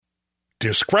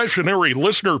Discretionary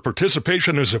listener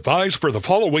participation is advised for the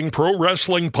following pro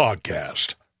wrestling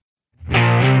podcast.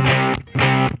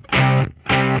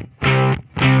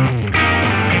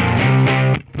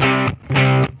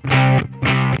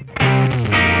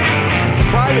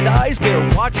 Private eyes,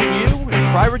 they're watching you, and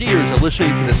private ears are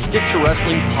listening to the Stick to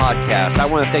Wrestling podcast. I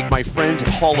want to thank my friends at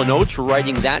Hall & Oates for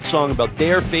writing that song about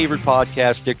their favorite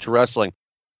podcast, Stick to Wrestling,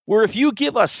 where if you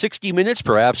give us 60 minutes,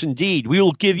 perhaps indeed, we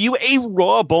will give you a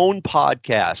raw bone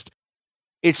podcast.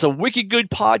 It's a wicked good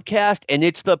podcast, and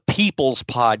it's the people's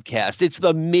podcast. It's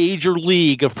the major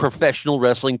league of professional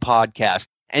wrestling podcasts,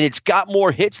 and it's got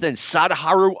more hits than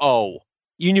Sadaharu O.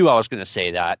 You knew I was going to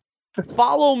say that.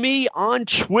 Follow me on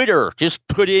Twitter. Just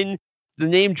put in the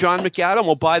name John McAdam.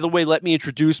 Oh, by the way, let me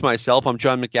introduce myself. I'm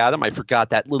John McAdam. I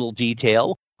forgot that little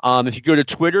detail. If you go to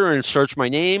Twitter and search my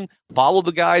name, follow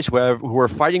the guys who are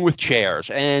fighting with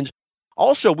chairs. And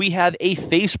also, we have a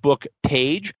Facebook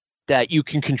page that you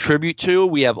can contribute to.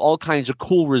 We have all kinds of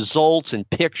cool results and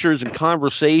pictures and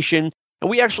conversation. And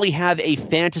we actually have a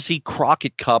Fantasy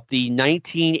Crockett Cup, the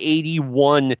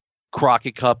 1981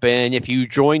 Crockett Cup. And if you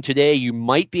join today, you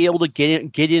might be able to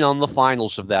get in on the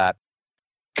finals of that.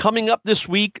 Coming up this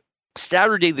week,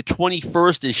 Saturday the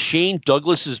 21st is Shane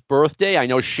Douglas's birthday. I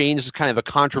know Shane is kind of a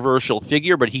controversial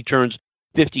figure, but he turns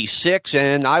 56,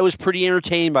 and I was pretty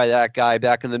entertained by that guy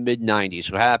back in the mid-90s,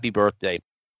 so happy birthday.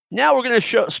 Now we're going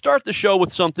to start the show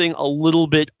with something a little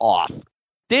bit off.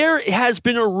 There has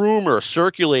been a rumor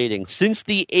circulating since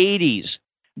the 80s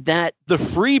that the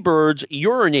Freebirds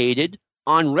urinated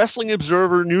on Wrestling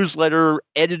Observer newsletter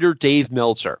editor Dave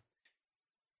Meltzer.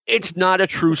 It's not a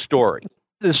true story.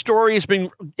 The story has been,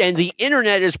 and the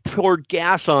internet has poured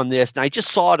gas on this, and I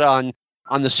just saw it on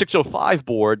the 605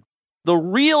 board. The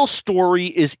real story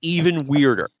is even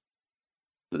weirder.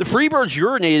 The Freebirds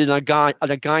urinated on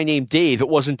a guy named Dave. It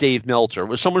wasn't Dave Meltzer. It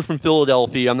was someone from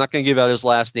Philadelphia. I'm not going to give out his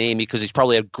last name because he's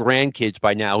probably had grandkids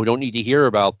by now who don't need to hear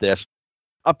about this.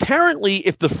 Apparently,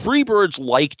 if the Freebirds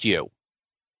liked you,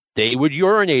 they would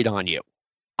urinate on you.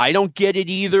 I don't get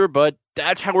it either, but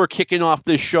that's how we're kicking off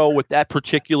this show with that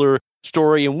particular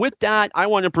story. And with that, I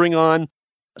want to bring on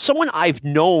someone I've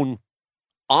known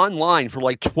online for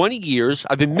like 20 years.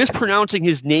 I've been mispronouncing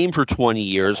his name for 20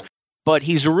 years, but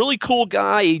he's a really cool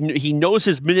guy. He knows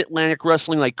his Mid-Atlantic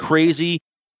wrestling like crazy.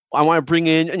 I want to bring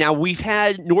in, now we've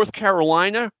had North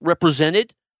Carolina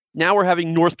represented. Now we're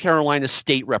having North Carolina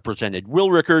State represented.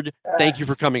 Will Rickard, thank you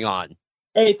for coming on.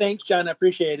 Hey, thanks, John. I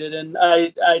appreciate it. And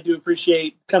I do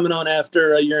appreciate coming on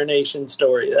after a urination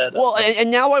story. Well,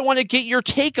 and now I want to get your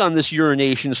take on this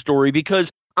urination story because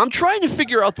I'm trying to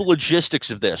figure out the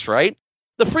logistics of this, right?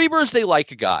 The Freebirds, they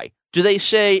like a guy. Do they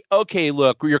say, okay,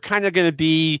 look, you're kind of going to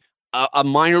be a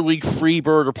minor league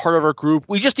Freebird or part of our group.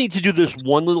 We just need to do this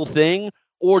one little thing.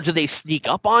 Or do they sneak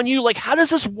up on you? Like, how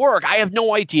does this work? I have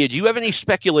no idea. Do you have any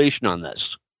speculation on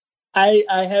this? I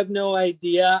have no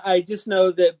idea. I just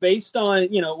know that based on,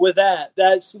 with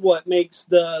that's what makes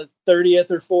the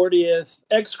 30th or 40th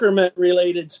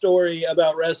excrement-related story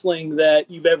about wrestling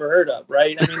that you've ever heard of,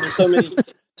 right? I mean, there's so many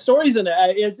stories in it.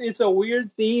 It's a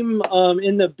weird theme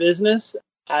in the business.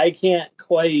 I can't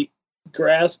quite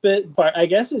grasp it, but I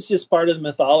guess it's just part of the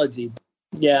mythology.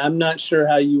 Yeah, I'm not sure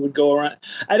how you would go around.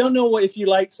 I don't know if you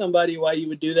like somebody, why you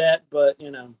would do that, but,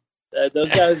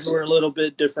 those guys were a little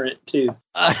bit different, too.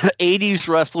 80s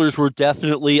wrestlers were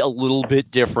definitely a little bit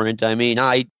different. I mean,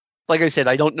 like I said,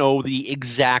 I don't know the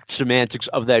exact semantics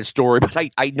of that story, but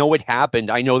I know it happened.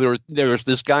 I know there was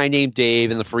this guy named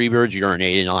Dave, and the Freebirds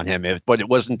urinated on him, but it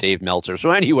wasn't Dave Meltzer.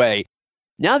 So anyway,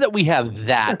 now that we have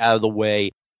that out of the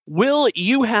way, Will,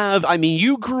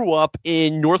 you grew up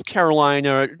in North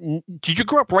Carolina. Did you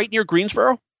grow up right near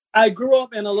Greensboro? I grew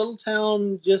up in a little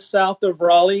town just south of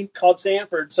Raleigh called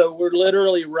Sanford. So we're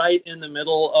literally right in the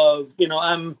middle of,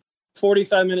 I'm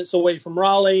 45 minutes away from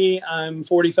Raleigh. I'm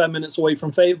 45 minutes away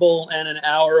from Fayetteville and an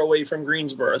hour away from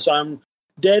Greensboro. So I'm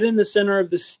dead in the center of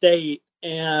the state.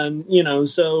 And,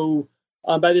 so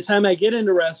by the time I get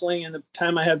into wrestling and the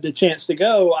time I have the chance to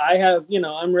go, I have,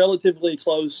 I'm relatively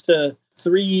close to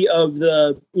three of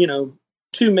the,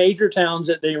 two major towns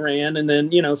that they ran, and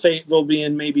then, Fayetteville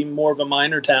being maybe more of a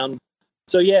minor town.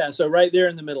 So right there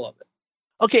in the middle of it.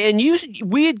 Okay,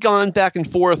 and we had gone back and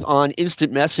forth on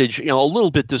instant message, a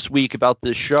little bit this week about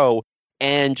this show,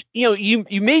 and, you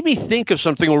made me think of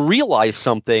something or realize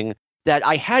something that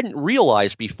I hadn't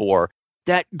realized before,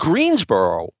 that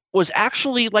Greensboro was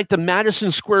actually like the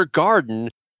Madison Square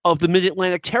Garden of the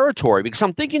Mid-Atlantic territory, because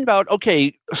I'm thinking about,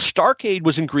 okay, Starrcade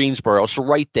was in Greensboro, so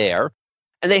right there.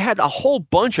 And they had a whole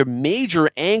bunch of major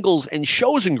angles and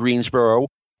shows in Greensboro.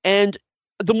 And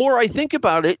the more I think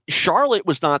about it, Charlotte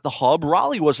was not the hub.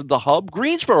 Raleigh wasn't the hub.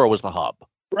 Greensboro was the hub.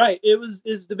 Right.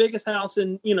 Is the biggest house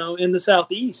in the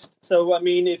Southeast. So, I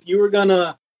mean, if you were going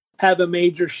to have a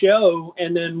major show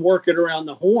and then work it around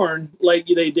the horn, like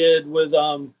they did with,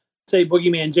 say,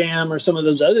 Boogeyman Jam or some of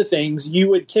those other things, you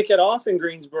would kick it off in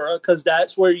Greensboro because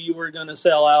that's where you were going to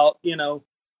sell out.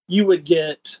 You would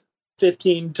get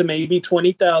 15 to maybe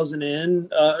 20,000 in,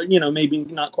 maybe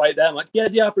not quite that much. You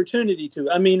had the opportunity to.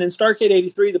 I mean, in Starrcade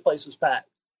 83, the place was packed.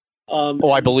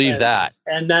 I believe that.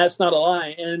 And that's not a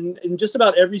lie. And in just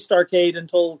about every Starrcade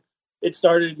until it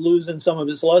started losing some of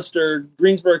its luster,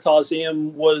 Greensboro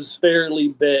Coliseum was fairly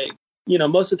big.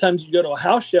 Most of the times you go to a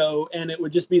house show and it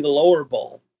would just be the lower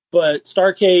bowl. But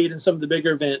Starrcade and some of the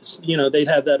bigger events, they'd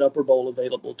have that upper bowl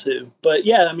available too. But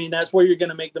yeah, I mean, that's where you're going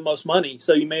to make the most money.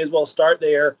 So you may as well start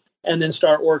there and then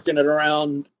start working it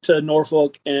around to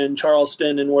Norfolk and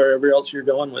Charleston and wherever else you're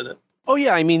going with it. Oh,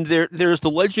 yeah. I mean, there's the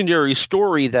legendary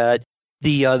story that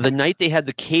the night they had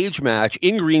the cage match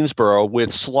in Greensboro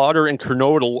with Slaughter and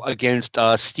Kernodle against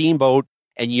Steamboat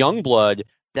and Youngblood,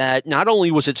 that not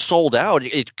only was it sold out,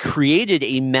 it created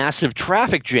a massive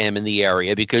traffic jam in the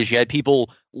area because you had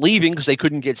people leaving because they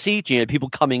couldn't get seats. You had people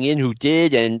coming in who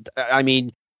did. And, I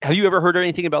mean, have you ever heard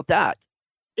anything about that?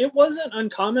 It wasn't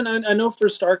uncommon. I know for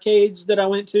Starrcades that I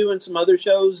went to and some other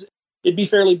shows, it'd be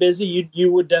fairly busy.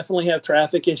 You would definitely have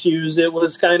traffic issues. It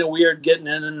was kind of weird getting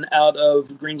in and out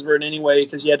of Greensboro anyway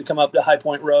because you had to come up to High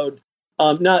Point Road.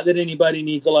 Not that anybody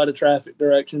needs a lot of traffic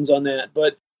directions on that,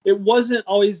 but it wasn't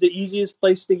always the easiest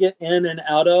place to get in and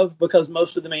out of because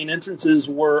most of the main entrances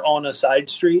were on a side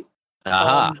street.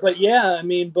 But yeah, I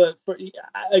mean,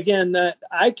 that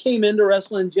I came into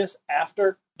wrestling just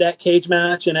after that cage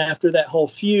match and after that whole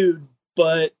feud.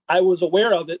 But I was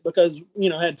aware of it because,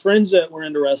 I had friends that were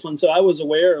into wrestling. So I was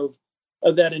aware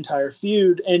of that entire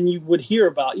feud. And you would hear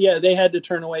about, they had to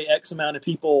turn away X amount of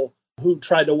people who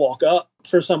tried to walk up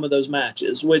for some of those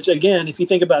matches, which, again, if you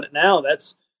think about it now,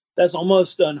 that's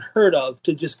almost unheard of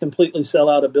to just completely sell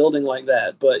out a building like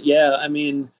that. But yeah, I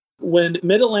mean, when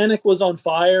Mid-Atlantic was on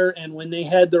fire and when they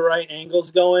had the right angles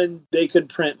going, they could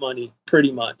print money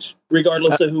pretty much,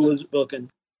 regardless of who was booking.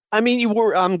 I mean,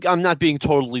 I'm not being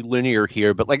totally linear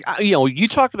here, but you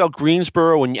talked about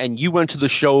Greensboro and you went to the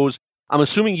shows. I'm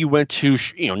assuming you went to,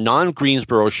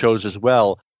 non-Greensboro shows as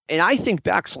well. And I think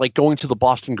back to going to the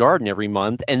Boston Garden every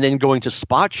month and then going to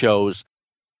spot shows.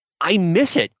 I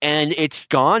miss it and it's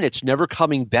gone. It's never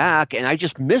coming back. And I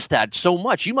just miss that so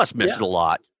much. You must miss it a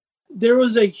lot. There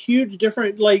was a huge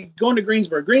difference, going to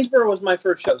Greensboro. Greensboro was my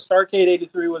first show. Starrcade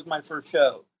 83 was my first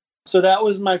show. So that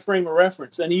was my frame of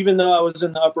reference. And even though I was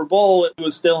in the upper bowl, it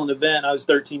was still an event. I was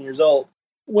 13 years old.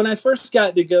 When I first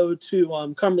got to go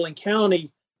to Cumberland County,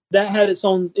 that had its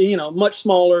own, much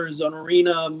smaller, as an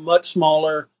arena, much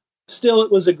smaller. Still,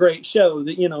 it was a great show.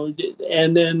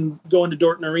 And then going to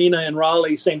Dorton Arena in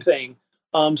Raleigh, same thing.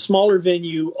 Smaller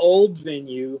venue, old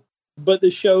venue, but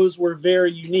the shows were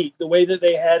very unique. The way that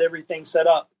they had everything set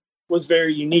up was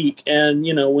very unique. And,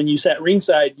 when you sat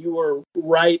ringside, you were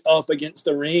right up against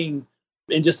the ring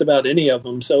in just about any of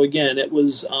them. So again, it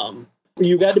was,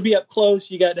 you got to be up close.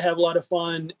 You got to have a lot of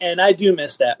fun. And I do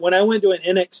miss that. When I went to an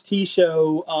NXT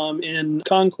show in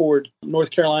Concord,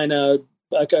 North Carolina,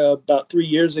 about 3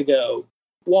 years ago,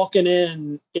 walking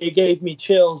in, it gave me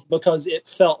chills because it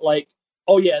felt like,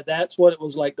 oh yeah, that's what it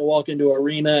was like to walk into an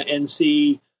arena and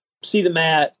see the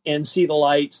mat and see the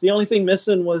lights. The only thing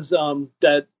missing was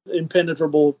that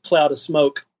impenetrable cloud of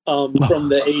smoke from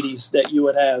the 80s that you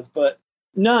would have. But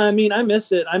no, I mean, I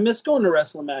miss it. I miss going to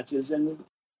wrestling matches. And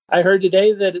I heard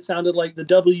today that it sounded like the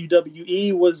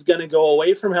WWE was going to go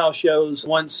away from house shows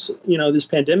once, this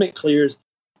pandemic clears.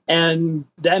 And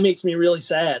that makes me really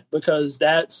sad because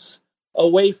that's a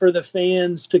way for the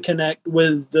fans to connect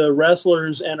with the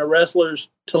wrestlers and the wrestlers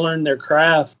to learn their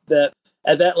craft that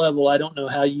at that level, I don't know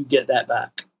how you get that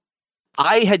back.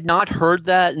 I had not heard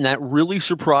that, and that really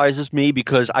surprises me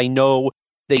because I know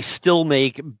they still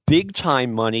make big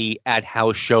time money at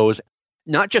house shows,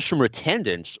 not just from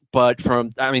attendance, but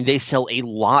they sell a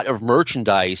lot of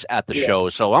merchandise at the show.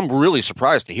 So I'm really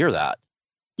surprised to hear that.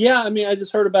 Yeah, I mean, I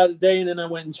just heard about it today, and then I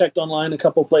went and checked online a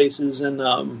couple places, and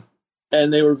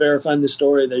they were verifying the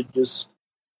story. They just,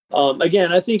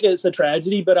 again, I think it's a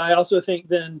tragedy, but I also think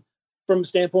then, from a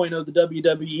standpoint of the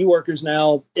WWE workers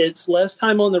now, it's less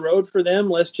time on the road for them,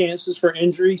 less chances for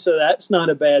injury, so that's not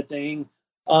a bad thing.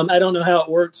 I don't know how it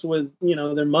works with,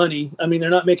 their money. I mean,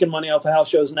 they're not making money off of house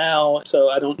shows now, so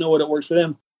I don't know what it works for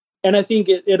them. And I think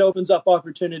it opens up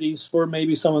opportunities for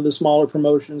maybe some of the smaller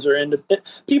promotions or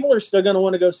people are still going to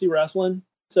want to go see wrestling.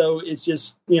 So it's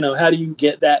just, how do you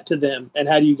get that to them and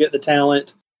how do you get the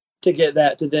talent to get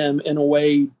that to them in a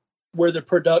way where the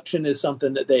production is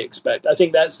something that they expect. I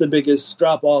think that's the biggest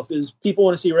drop off is people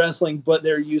want to see wrestling, but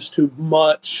they're used to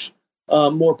much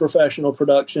more professional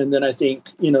production than I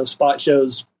think, spot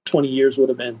shows 20 years would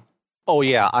have been. Oh,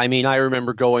 yeah. I mean, I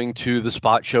remember going to the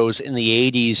spot shows in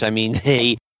the 80s. I mean,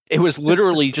 it was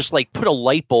literally just like put a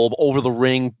light bulb over the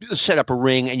ring, set up a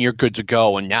ring, and you're good to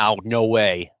go. And now, no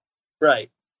way. Right.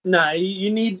 No,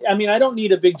 you need, I don't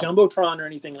need a big Jumbotron or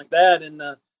anything like that. And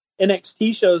the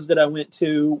NXT shows that I went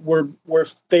to were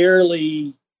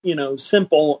fairly,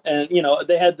 simple. And,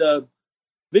 they had the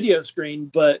video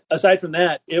screen, but aside from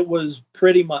that, it was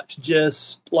pretty much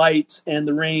just lights and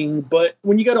the ring. But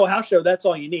when you go to a house show, that's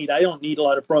all you need. I don't need a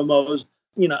lot of promos.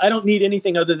 I don't need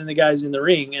anything other than the guys in the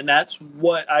ring. And that's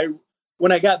what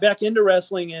when I got back into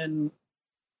wrestling in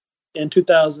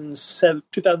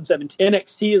 2017,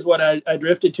 NXT is what I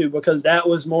drifted to, because that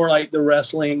was more like the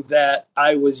wrestling that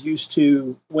I was used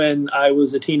to when I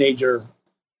was a teenager.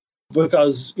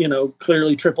 Because,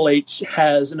 clearly Triple H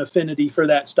has an affinity for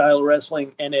that style of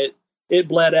wrestling, and it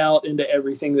bled out into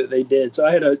everything that they did. So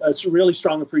I had a really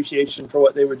strong appreciation for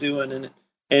what they were doing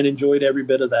and enjoyed every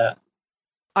bit of that.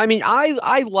 I mean,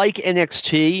 I like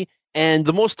NXT, and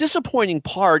the most disappointing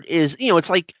part is, it's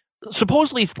like,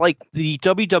 supposedly it's like the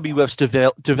WWF's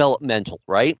developmental,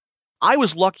 right? I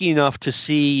was lucky enough to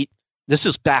see, this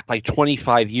is back like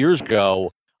 25 years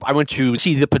ago, I went to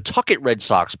see the Pawtucket Red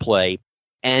Sox play,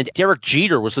 and Derek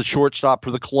Jeter was the shortstop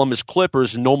for the Columbus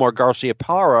Clippers, and Nomar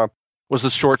Garciaparra was the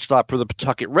shortstop for the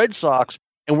Pawtucket Red Sox.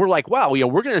 And we're like, wow,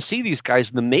 we're going to see these guys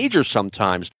in the majors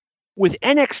sometimes. With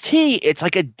NXT, it's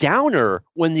like a downer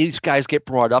when these guys get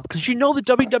brought up, because the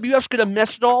WWF's going to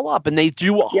mess it all up, and they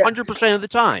do 100% of the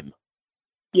time.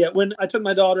 Yeah, when I took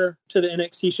my daughter to the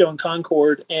NXT show in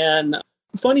Concord, and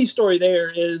funny story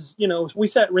there is, we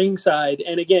sat ringside,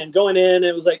 and again, going in,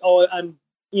 it was like, oh, I'm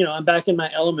back in my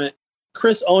element.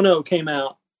 Chris Ono came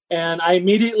out, and I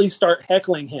immediately start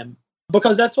heckling him,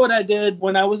 because that's what I did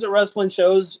when I was at wrestling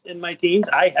shows in my teens.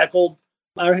 I heckled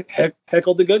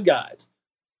the good guys.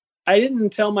 I didn't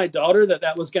tell my daughter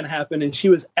that was going to happen, and she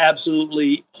was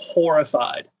absolutely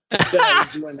horrified that I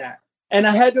was doing that. And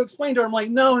I had to explain to her, I'm like,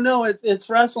 no, it's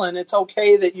wrestling. It's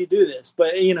okay that you do this.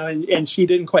 But, and she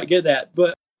didn't quite get that.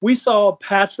 But we saw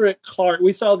Patrick Clark.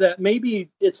 We saw that maybe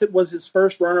it was his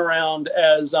first run around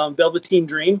as Velveteen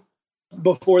Dream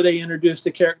before they introduced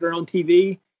the character on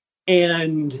TV.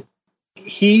 And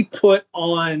he put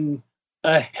on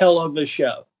a hell of a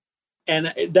show.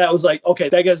 And that was like, okay,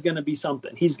 that guy's going to be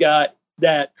something. He's got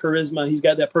that charisma. He's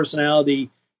got that personality.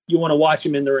 You want to watch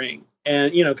him in the ring.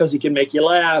 And, because he can make you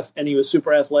laugh, and he was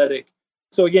super athletic.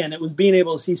 So, again, it was being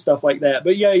able to see stuff like that.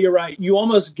 But, yeah, you're right. You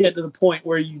almost get to the point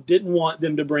where you didn't want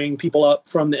them to bring people up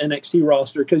from the NXT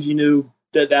roster, because you knew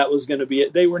that was going to be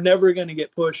it. They were never going to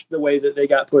get pushed the way that they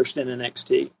got pushed in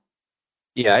NXT.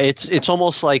 Yeah, it's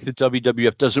almost like the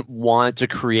WWF doesn't want to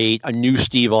create a new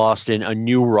Steve Austin, a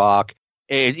new Rock.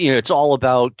 It's all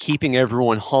about keeping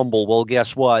everyone humble. Well,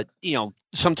 guess what?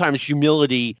 Sometimes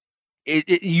humility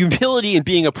and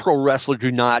being a pro wrestler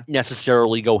do not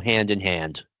necessarily go hand in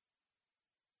hand.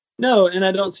 No, and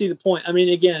I don't see the point. I mean,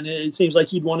 again, it seems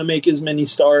like you'd want to make as many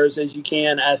stars as you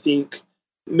can. I think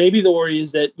maybe the worry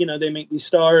is that, they make these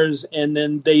stars and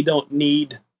then they don't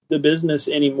need the business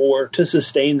anymore to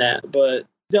sustain that. But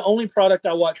the only product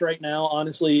I watch right now,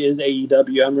 honestly, is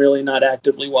AEW. I'm really not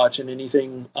actively watching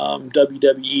anything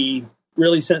WWE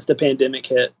really since the pandemic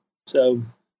hit. So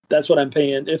that's what I'm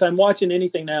paying. If I'm watching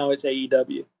anything now, it's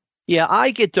AEW. Yeah,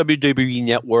 I get WWE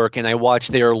Network, and I watch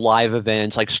their live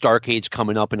events, like Starrcade's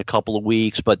coming up in a couple of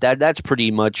weeks, but that's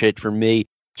pretty much it for me.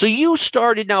 So you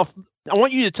started, now I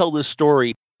want you to tell this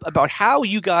story about how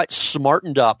you got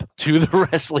smartened up to the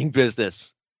wrestling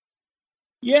business.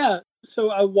 Yeah, so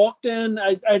I walked in,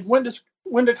 I went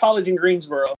to college in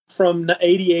Greensboro from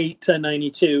 88 to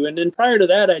 92, and then prior to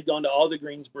that, I'd gone to all the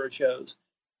Greensboro shows.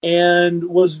 And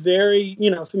was very,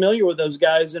 familiar with those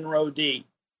guys in Row D.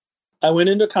 I went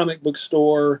into a comic book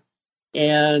store,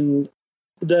 and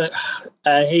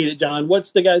I hate it, John.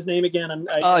 What's the guy's name again?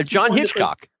 John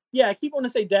Hitchcock. I keep wanting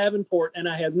to say Davenport, and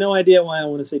I have no idea why I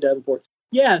want to say Davenport.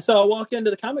 Yeah, so I walk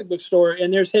into the comic book store,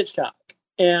 and there's Hitchcock,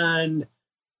 and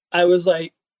I was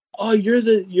like, "Oh, you're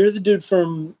the dude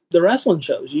from the wrestling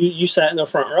shows. You sat in the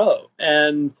front row,"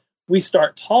 and we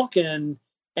start talking.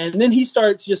 And then he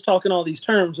starts just talking all these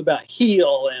terms about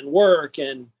heel and work.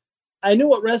 And I knew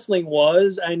what wrestling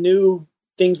was. I knew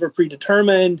things were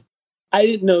predetermined. I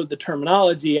didn't know the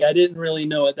terminology. I didn't really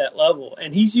know at that level.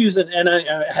 And he's using, and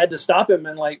I had to stop him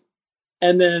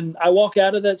and then I walk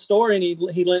out of that store, and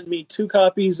he lent me 2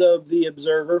 copies of The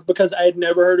Observer, because I had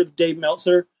never heard of Dave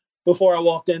Meltzer before I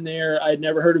walked in there. I'd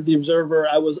never heard of the Observer.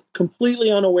 I was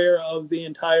completely unaware of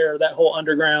that whole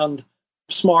underground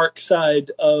smart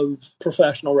side of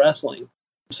professional wrestling.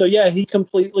 So yeah, he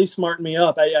completely smartened me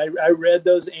up. I read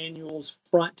those annuals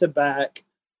front to back.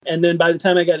 And then by the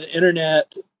time I got the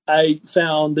internet, I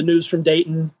found the News from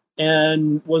Dayton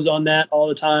and was on that all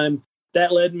the time.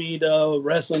 That led me to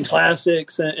Wrestling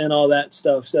Classics and all that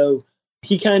stuff. So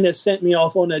he kind of sent me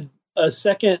off on a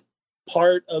second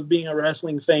part of being a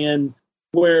wrestling fan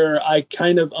where I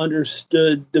kind of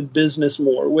understood the business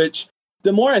more, which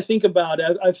the more I think about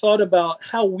it, I've thought about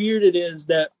how weird it is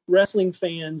that wrestling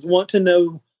fans want to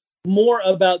know more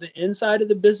about the inside of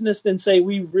the business than say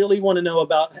we really want to know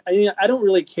about. I don't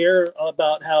really care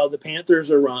about how the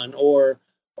Panthers are run or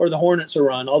the Hornets are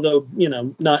run, although,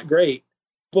 not great.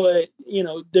 But,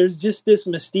 there's just this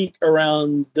mystique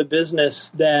around the business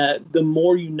that the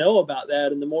more you know about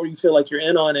that and the more you feel like you're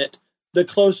in on it, the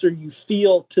closer you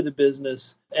feel to the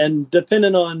business. And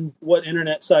depending on what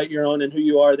internet site you're on and who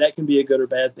you are, that can be a good or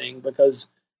bad thing, because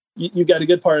you've got a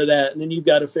good part of that. And then you've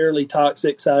got a fairly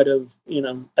toxic side of,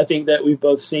 I think that we've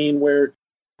both seen, where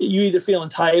you either feel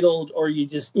entitled or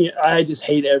I just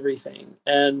hate everything.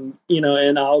 And,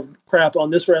 and I'll crap on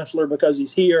this wrestler because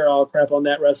he's here. I'll crap on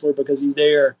that wrestler because he's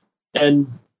there.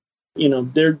 And,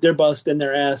 they're busting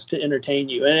their ass to entertain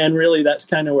you. And really, that's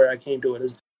kind of where I came to it.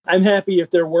 Is I'm happy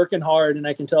if they're working hard, and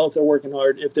I can tell if they're working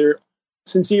hard. If they're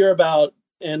sincere about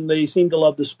and they seem to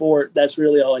love the sport, that's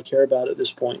really all I care about at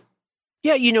this point.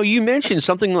 Yeah, you mentioned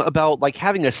something about like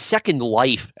having a second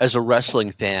life as a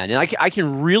wrestling fan, and I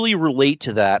can really relate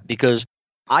to that because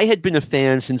I had been a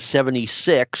fan since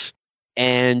 '76,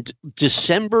 and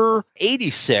December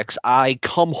 '86, I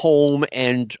come home,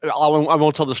 and I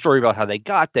won't tell the story about how they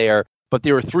got there, but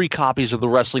there were 3 copies of the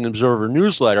Wrestling Observer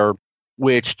newsletter,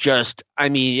 which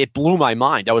it blew my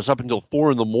mind. I was up until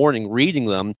 4 a.m. reading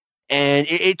them, and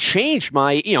it changed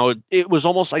my, it was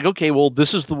almost like, okay, well,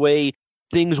 this is the way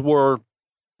things were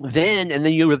then, and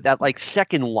then you have that like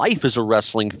second life as a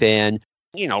wrestling fan,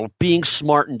 being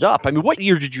smartened up. I mean, what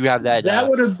year did you have that? That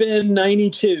would have been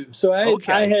 92. So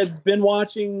I had been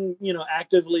watching,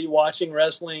 actively watching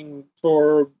wrestling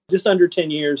for just under 10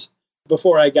 years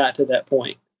before I got to that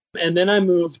point. And then I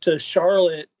moved to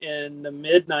Charlotte in the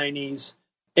mid 90s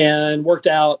and worked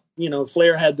out,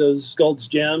 Flair had those Gold's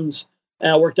Gyms,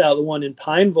 and I worked out the one in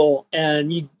Pineville,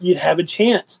 and you'd have a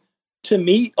chance to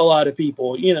meet a lot of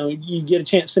people. You get a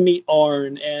chance to meet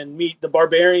Arn and meet the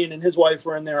Barbarian, and his wife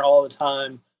were in there all the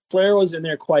time. Flair was in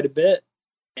there quite a bit.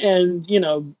 And,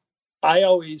 I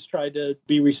always tried to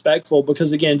be respectful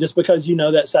because, again, just because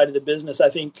that side of the business, I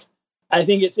think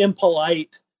it's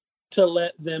impolite to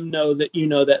let them know that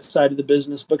that side of the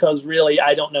business, because really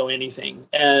I don't know anything.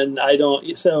 And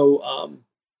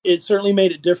it certainly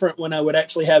made it different when I would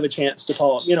actually have a chance to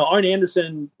talk. Arn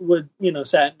Anderson would,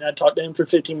 sat and I'd talk to him for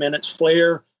 15 minutes.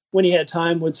 Flair, when he had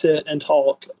time, would sit and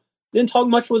talk. Didn't talk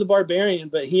much with the Barbarian,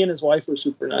 but he and his wife were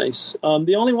super nice.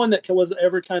 The only one that was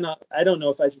ever kind of, I don't know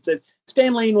if I should say,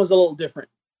 Stan Lane was a little different.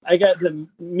 I got to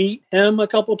meet him a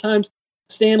couple times.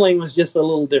 Stan Lane was just a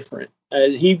little different.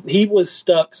 He was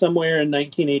stuck somewhere in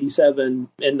 1987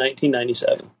 and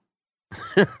 1997.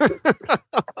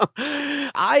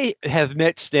 I have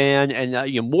met Stan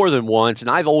and more than once, and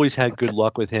I've always had good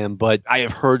luck with him, but I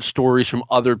have heard stories from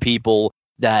other people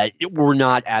that were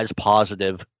not as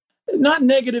positive. Not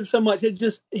negative so much. It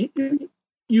just,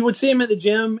 you would see him at the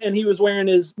gym, and he was wearing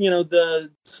his, the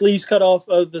sleeves cut off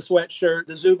of the sweatshirt,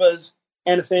 the Zubas,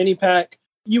 and a fanny pack.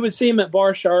 You would see him at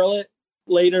Bar Charlotte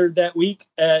later that week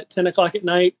at 10 o'clock at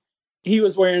night. He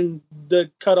was wearing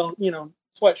the cut off,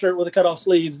 sweatshirt with the cut off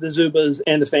sleeves, the Zubas,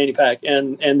 and the fanny pack,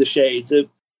 and the shades.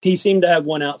 He seemed to have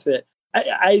one outfit.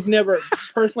 I never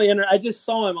personally I just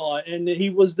saw him a lot, and he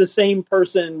was the same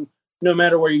person no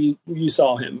matter where you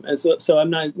saw him. And so I'm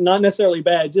not necessarily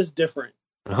bad, just different.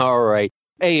 All right.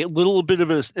 A little bit of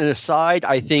an aside.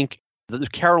 I think the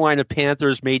Carolina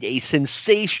Panthers made a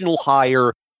sensational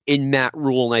hire in Matt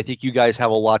Rule, and I think you guys have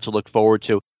a lot to look forward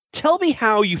to. Tell me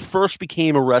how you first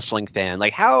became a wrestling fan.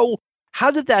 Like how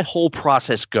did that whole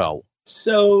process go?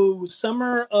 So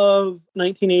summer of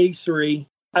 1983,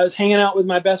 I was hanging out with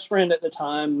my best friend at the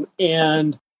time,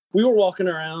 and we were walking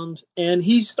around, and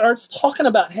he starts talking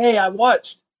about, hey, I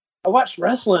watched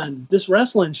wrestling, this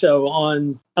wrestling show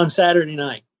on Saturday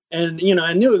night. And,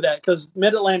 I knew of that because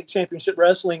Mid-Atlantic Championship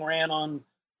Wrestling ran on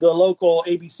the local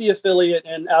ABC affiliate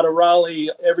and out of Raleigh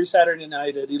every Saturday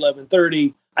night at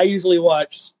 11:30. I usually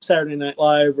watch Saturday Night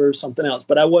Live or something else,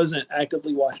 but I wasn't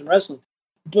actively watching wrestling.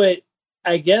 But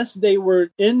I guess they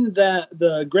were in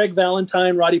the Greg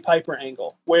Valentine, Roddy Piper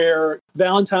angle where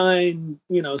Valentine,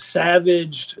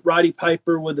 savaged Roddy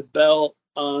Piper with a belt,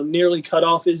 nearly cut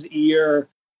off his ear.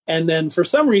 And then for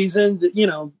some reason,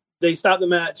 they stop the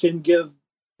match and give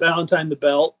Valentine the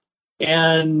belt.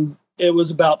 And it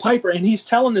was about Piper. And he's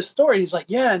telling this story. He's like,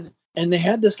 yeah. And they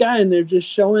had this guy and they're just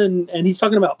showing, and he's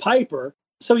talking about Piper.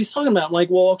 So he's talking about, like,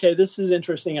 well, okay, this is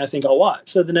interesting. I think I'll watch.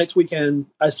 So the next weekend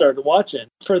I started watching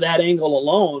for that angle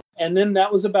alone. And then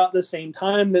that was about the same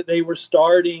time that they were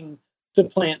starting to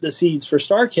plant the seeds for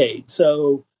Starrcade.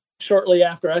 So shortly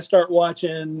after I start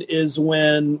watching is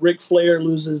when Ric Flair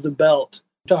loses the belt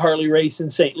to Harley Race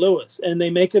in St. Louis. And they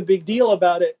make a big deal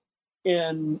about it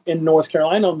in North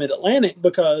Carolina, Mid-Atlantic,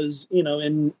 because,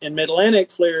 in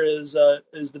Mid-Atlantic, Flair is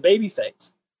the baby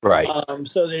face. Right.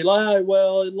 So they lie,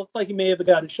 well, it looked like he may have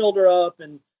got his shoulder up.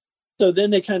 And so then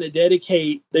they kind of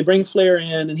they bring Flair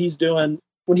in, and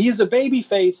when he was a baby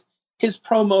face, his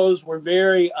promos were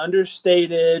very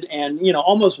understated and,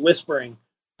 almost whispering,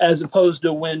 as opposed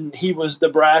to when he was the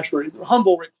brash,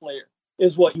 humble Ric Flair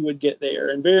is what you would get there,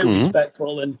 and very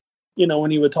respectful. And, when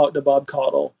he would talk to Bob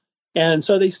Caudle. And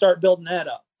so they start building that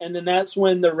up. And then that's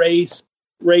when the race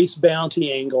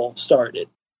bounty angle started.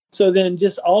 So then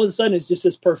just all of a sudden, it's just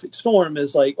this perfect storm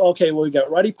is like, okay, well, we got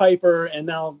Roddy Piper, and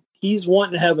now he's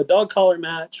wanting to have a dog collar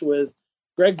match with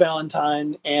Greg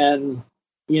Valentine. And,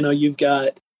 you've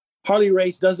got Harley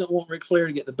Race doesn't want Ric Flair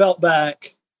to get the belt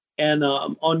back. And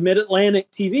on Mid-Atlantic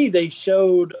TV, they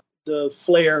showed the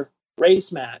Flair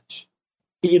Race match,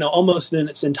 almost in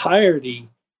its entirety.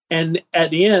 And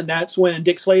at the end, that's when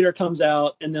Dick Slater comes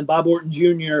out, and then Bob Orton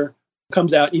Jr.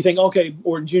 comes out. You think, okay,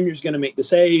 Orton Jr. is going to make the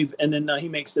save, and then he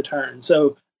makes the turn.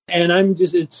 So, and I'm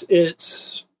just,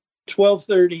 it's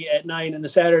 12:30 at night on the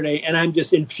Saturday, and I'm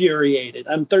just infuriated.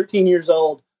 I'm 13 years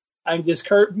old. I'm just,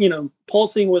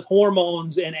 pulsing with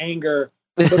hormones and anger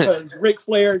because Ric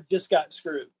Flair just got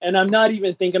screwed. And I'm not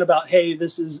even thinking about, hey,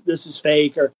 this is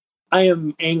fake, or I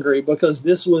am angry because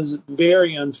this was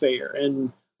very unfair.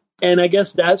 And I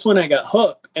guess that's when I got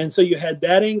hooked. And so you had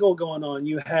that angle going on.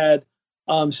 You had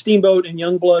Steamboat and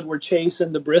Youngblood were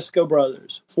chasing the Briscoe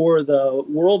brothers for the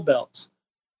world belts.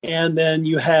 And then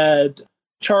you had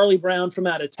Charlie Brown from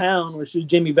out of town, which is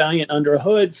Jimmy Valiant under a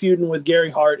hood, feuding with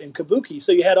Gary Hart and Kabuki.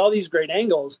 So you had all these great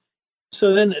angles.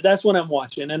 So then that's what I'm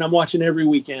watching, and I'm watching every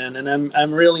weekend, and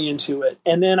I'm really into it.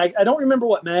 And then I don't remember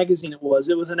what magazine it was.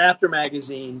 It was an After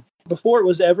magazine before it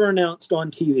was ever announced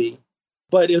on TV.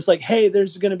 But it was like, hey,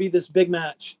 there's going to be this big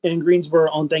match in Greensboro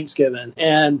on Thanksgiving,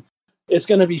 and it's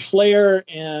going to be Flair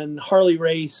and Harley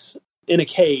Race in a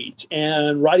cage,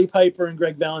 and Roddy Piper and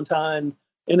Greg Valentine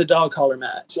in a dog collar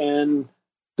match, and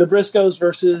the Briscoes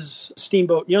versus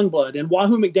Steamboat Youngblood, and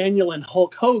Wahoo McDaniel and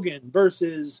Hulk Hogan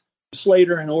versus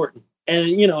Slater and Orton. And,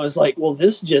 it's like, well,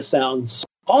 this just sounds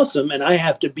awesome, and I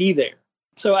have to be there.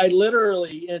 So I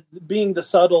literally, being the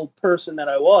subtle person that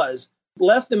I was,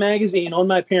 left the magazine on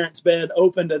my parents' bed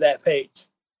open to that page.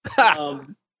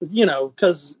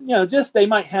 Because, just they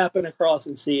might happen across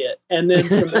and see it. And then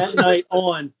from that night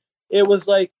on, it was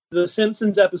like the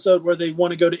Simpsons episode where they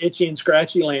want to go to Itchy and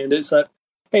Scratchy Land. It's like,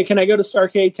 hey, can I go to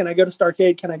Starrcade? Can I go to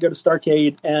Starrcade? Can I go to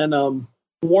Starrcade? And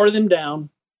wore them down.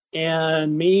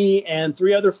 And me and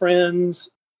 3 other friends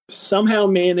somehow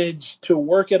managed to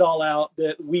work it all out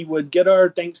that we would get our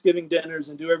Thanksgiving dinners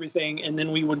and do everything, and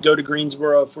then we would go to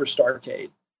Greensboro for Starrcade.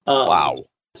 Wow.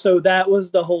 So that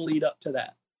was the whole lead up to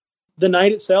that. The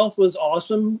night itself was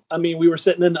awesome. I mean, we were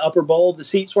sitting in the upper bowl. The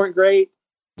seats weren't great,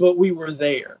 but we were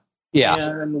there. Yeah.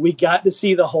 And we got to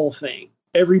see the whole thing,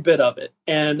 every bit of it.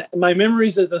 And my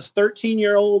memories of the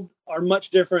 13-year-old are much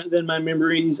different than my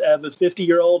memories of a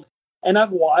 50-year-old. And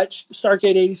I've watched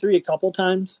Starrcade 83 a couple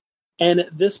times. And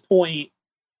at this point,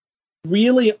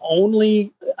 really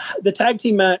only the tag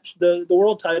team match, the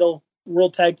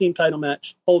world tag team title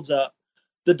match holds up.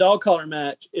 The dog collar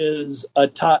match is a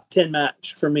top 10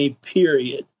 match for me,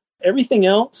 period. Everything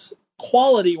else,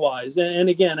 quality wise, and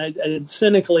again, I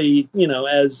cynically,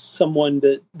 as someone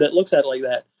that looks at it like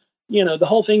that, the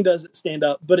whole thing doesn't stand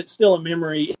up, but it's still a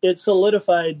memory. It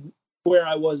solidified where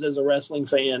I was as a wrestling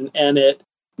fan, and it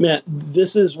meant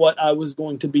this is what I was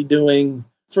going to be doing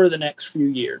for the next few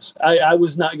years. I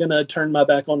was not going to turn my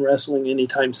back on wrestling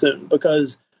anytime soon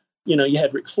because, you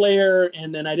had Ric Flair,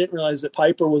 and then I didn't realize that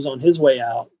Piper was on his way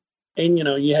out. And,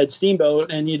 you had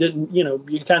Steamboat, and you didn't,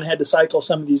 you kind of had to cycle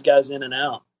some of these guys in and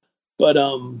out. But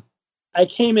I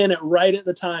came in right at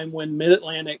the time when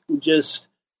Mid-Atlantic just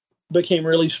became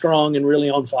really strong and really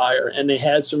on fire, and they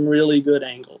had some really good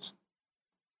angles.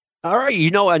 All right.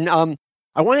 And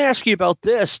I want to ask you about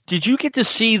this. Did you get to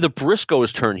see the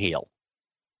Briscoes turn heel?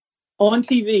 On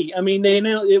TV. I mean, they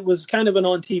announced it was kind of an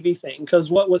on TV thing because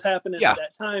what was happening at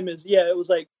that time is, it was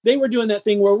like they were doing that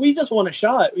thing where we just want a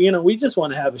shot. We just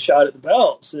want to have a shot at the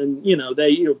belts, and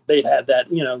they had that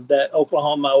that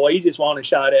Oklahoma. Well, you just want a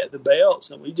shot at the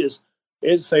belts, and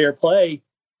it's fair play,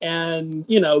 and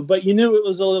but you knew it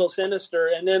was a little sinister.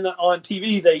 And then on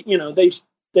TV,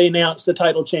 they announced the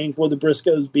title change where the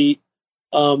Briscoes beat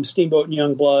Steamboat and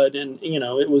Youngblood, and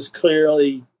it was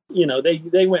clearly.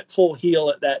 They went full heel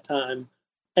at that time.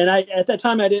 And at that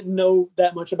time, I didn't know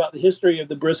that much about the history of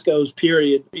the Briscoes,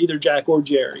 period, either Jack or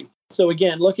Jerry. So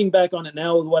again, looking back on it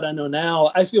now with what I know now,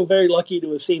 I feel very lucky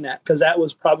to have seen that because that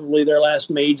was probably their last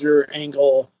major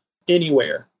angle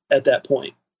anywhere at that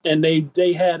point. And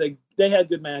they had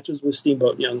good matches with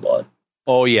Steamboat and Youngblood.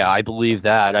 Oh, yeah, I believe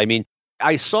that. I mean,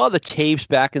 I saw the tapes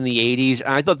back in the 80s,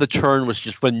 and I thought the turn was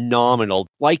just phenomenal.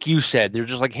 Like you said, they're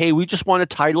just like, hey, we just want a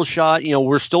title shot.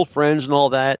 We're still friends and all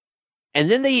that.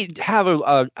 And then they have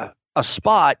a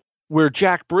spot where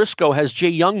Jack Briscoe has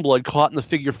Jay Youngblood caught in the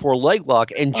figure 4 leg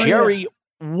lock, and Jerry,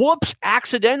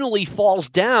 accidentally falls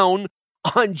down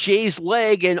on Jay's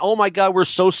leg. And, oh, my God, we're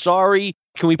so sorry.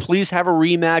 Can we please have a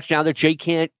rematch now that Jay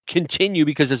can't continue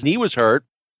because his knee was hurt?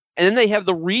 And then they have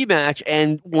the rematch,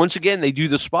 and once again, they do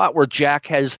the spot where Jack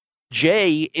has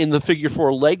Jay in the figure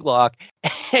 4 leg lock,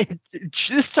 and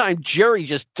this time Jerry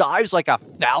just dives like a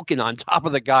falcon on top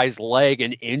of the guy's leg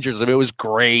and injures him. It was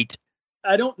great.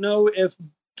 I don't know if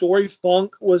Dory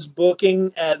Funk was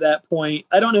booking at that point.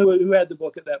 I don't know who had the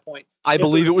book at that point. I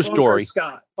believe it was Dory.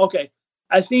 Scott. Okay.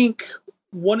 I think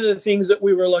one of the things that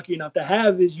we were lucky enough to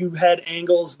have is you had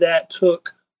angles that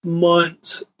took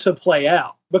months to play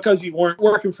out because you weren't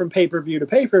working from pay-per-view to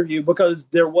pay-per-view because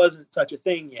there wasn't such a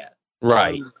thing yet.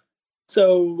 Right.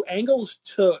 So angles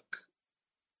took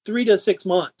 3 to 6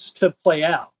 months to play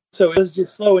out. So it was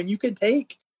just slow, and you could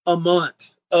take a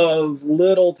month of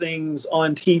little things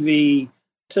on TV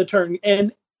to turn.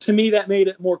 And to me, that made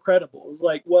it more credible. It was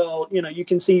like, well, you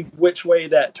can see which way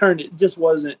that turned. It just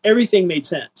wasn't. Everything made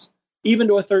sense. Even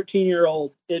to a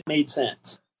 13-year-old, it made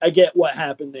sense. I get what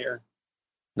happened there.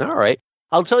 All right.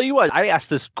 I'll tell you what, I ask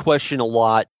this question a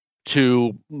lot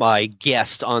to my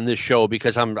guest on this show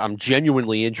because I'm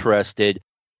genuinely interested.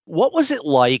 What was it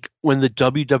like when the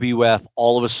WWF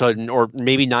all of a sudden, or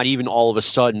maybe not even all of a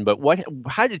sudden, but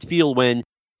how did it feel when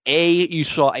you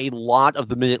saw a lot of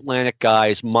the Mid-Atlantic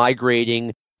guys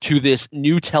migrating to this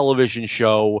new television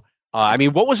show?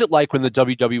 What was it like when the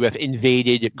WWF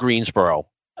invaded Greensboro?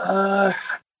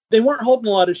 They weren't holding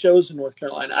a lot of shows in North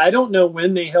Carolina. I don't know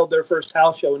when they held their first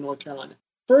house show in North Carolina.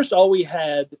 First, all we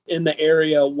had in the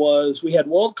area we had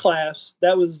World Class.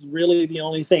 That was really the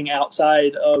only thing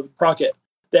outside of Crockett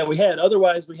that we had.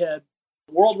 Otherwise, we had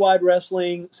Worldwide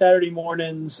Wrestling Saturday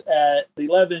mornings at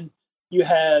 11. You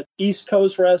had East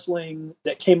Coast Wrestling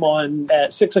that came on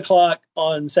at 6 o'clock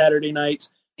on Saturday nights.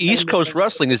 East Coast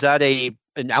Wrestling, is that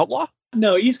an outlaw?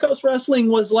 No, East Coast Wrestling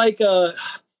was like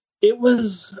it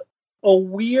was a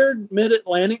weird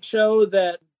Mid-Atlantic show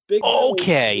that Big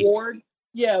Ward,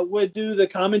 would do the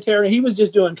commentary. He was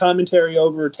just doing commentary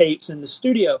over tapes in the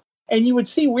studio. And you would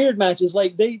see weird matches.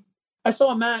 Like I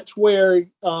saw a match where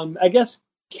I guess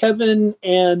Kevin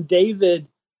and David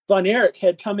Von Erich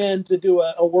had come in to do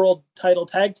a world title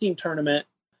tag team tournament.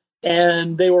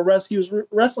 And he was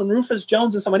wrestling Rufus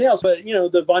Jones and somebody else. But,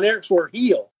 the Von Erichs were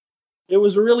heel. It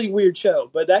was a really weird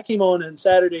show. But that came on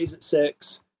Saturdays at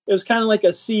 6. It was kind of like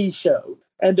a C show.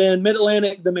 And then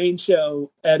Mid-Atlantic, the main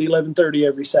show, at 11:30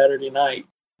 every Saturday night.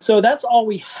 So that's all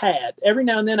we had. Every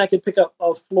now and then I could pick up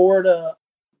a Florida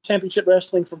championship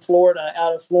wrestling from Florida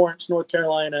out of Florence, North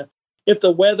Carolina, if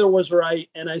the weather was right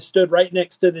and I stood right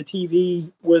next to the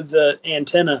TV with the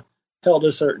antenna held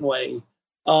a certain way.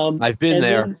 I've been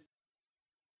there.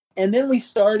 And then we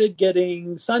started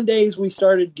getting, Sundays, we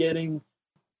started getting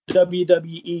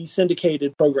WWE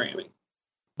syndicated programming.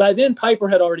 By then, Piper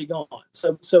had already gone.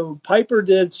 So Piper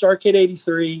did Starrcade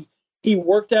 83. He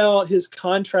worked out his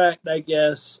contract, I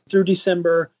guess, through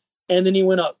December, and then he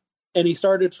went up and he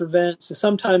started for Vince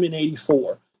sometime in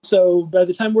 84. So by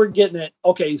the time we're getting it,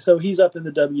 okay, so he's up in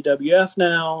the WWF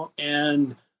now.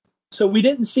 And so we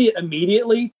didn't see it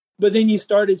immediately, but then you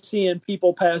started seeing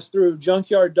people pass through.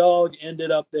 Junkyard Dog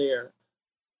ended up there.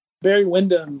 Barry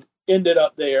Windham ended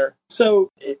up there.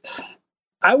 So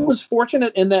I was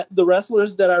fortunate in that the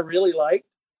wrestlers that I really liked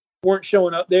weren't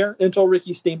showing up there until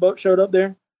Ricky Steamboat showed up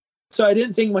there. So I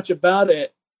didn't think much about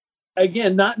it.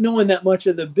 Again, not knowing that much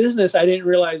of the business, I didn't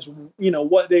realize,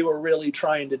 what they were really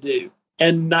trying to do.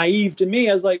 And naive to me,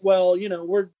 I was like, well,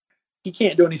 he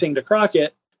can't do anything to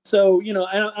Crockett. So,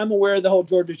 I'm aware of the whole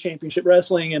Georgia Championship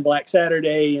Wrestling and Black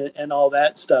Saturday and all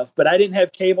that stuff, but I didn't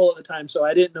have cable at the time, so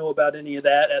I didn't know about any of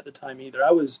that at the time either.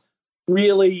 I was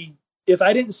really, if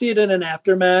I didn't see it in an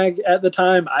aftermag at the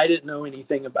time, I didn't know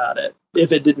anything about it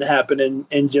if it didn't happen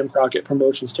in Jim Crockett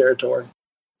Promotions territory.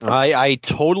 I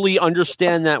totally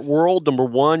understand that world. Number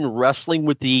one, wrestling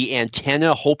with the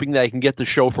antenna, hoping that I can get the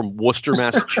show from Worcester,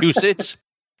 Massachusetts.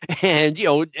 And,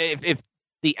 if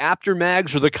the after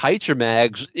mags or the Kaiser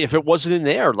mags, if it wasn't in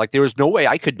there, like there was no way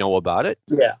I could know about it.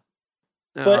 Yeah.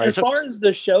 But as far as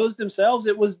the shows themselves,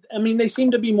 they seem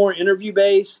to be more interview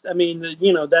based.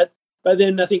 That by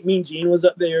then I think Mean Gene was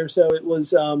up there. So it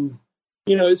was,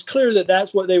 it's clear that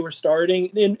that's what they were starting.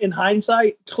 In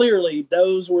hindsight, clearly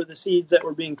those were the seeds that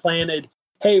were being planted.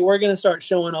 Hey, we're going to start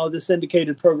showing all this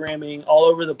syndicated programming all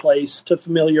over the place to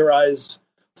familiarize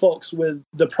folks with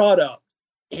the product.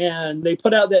 And they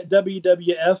put out that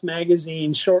WWF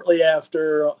magazine shortly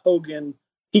after Hogan,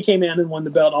 he came in and won the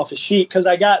belt off his sheet, because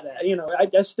I got that.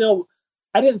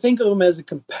 I didn't think of him as a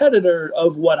competitor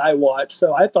of what I watched,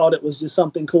 so I thought it was just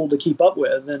something cool to keep up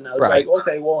with. And I was like,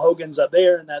 okay, well, Hogan's up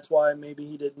there, and that's why maybe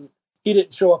he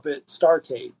didn't show up at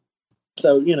Starrcade.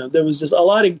 So, there was just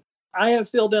I have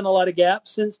filled in a lot of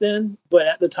gaps since then, but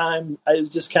at the time I was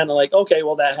just kind of like, okay,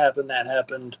 well, that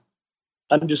happened.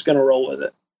 I'm just going to roll with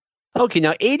it. Okay,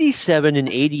 now 87 and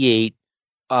 88,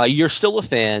 you're still a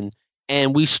fan,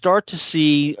 and we start to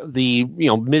see the,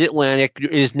 Mid-Atlantic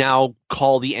is now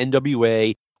called the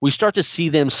NWA. We start to see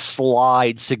them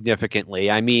slide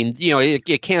significantly. I mean,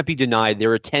 it can't be denied.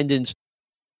 Their attendance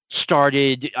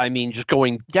started, just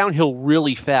going downhill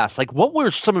really fast. Like, what were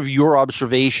some of your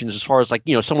observations as far as, like,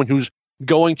 someone who's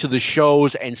going to the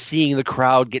shows and seeing the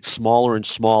crowd get smaller and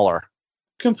smaller?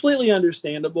 Completely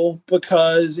understandable,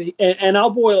 because, and I'll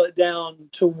boil it down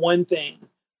to one thing.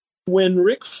 When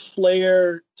Ric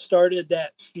Flair started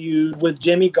that feud with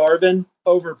Jimmy Garvin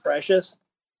over Precious,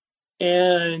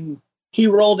 and he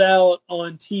rolled out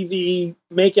on TV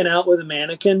making out with a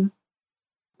mannequin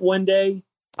one day.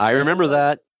 I remember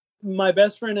that. My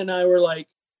best friend and I were like,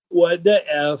 what the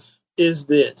F is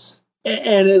this?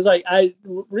 And it's like,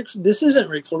 this isn't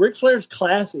Ric Flair. Ric Flair's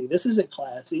classy. This isn't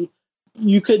classy.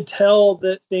 You could tell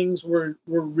that things were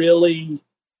really,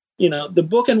 the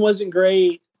booking wasn't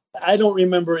great. I don't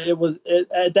remember.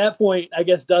 At that point, I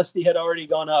guess Dusty had already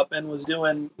gone up and was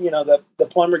doing, the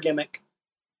plumber gimmick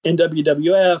in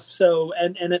WWF. So,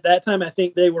 and at that time, I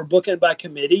think they were booking by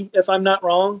committee, if I'm not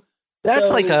wrong. That's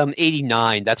like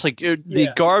 89. That's like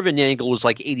the Garvin angle was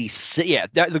like 86. Yeah,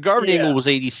 the Garvin angle was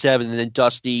 87, and then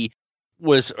Dusty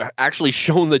was actually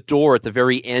shown the door at the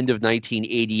very end of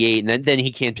 1988, and then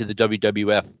he came to the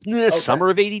WWF summer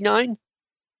of 89.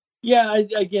 Yeah,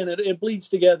 again, it bleeds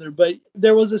together, but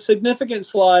there was a significant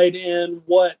slide in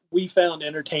what we found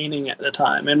entertaining at the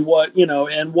time, and what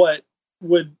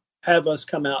would have us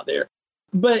come out there.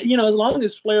 But as long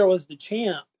as Flair was the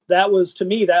champ, that was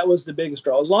the biggest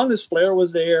draw. As long as Flair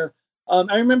was there,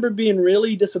 I remember being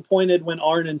really disappointed when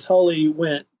Arn and Tully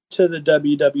went to the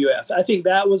WWF. I think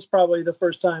that was probably the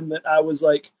first time that I was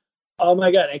like, oh my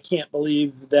God, I can't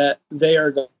believe that they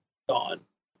are gone.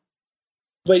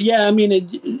 But yeah,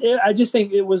 I just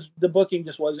think the booking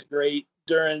just wasn't great.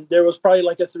 There was probably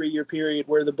like a 3-year period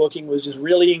where the booking was just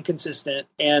really inconsistent.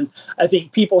 And I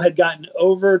think people had gotten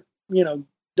over,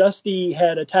 Dusty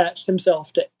had attached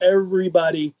himself to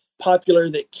everybody popular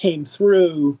that came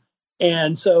through.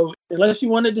 And so unless you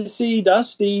wanted to see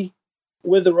Dusty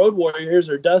with the Road Warriors,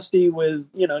 or Dusty with,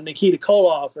 Nikita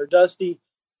Koloff, or Dusty,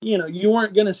 you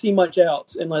weren't going to see much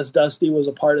else unless Dusty was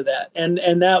a part of that.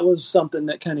 And that was something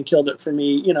that kind of killed it for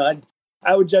me.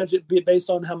 I would judge it based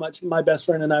on how much my best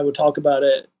friend and I would talk about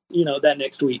it, that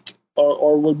next week,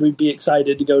 or would we be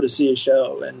excited to go to see a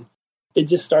show? And it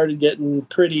just started getting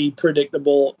pretty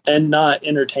predictable and not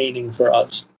entertaining for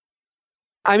us.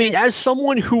 As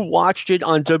someone who watched it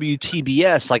on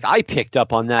WTBS, like, I picked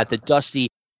up on that Dusty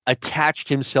attached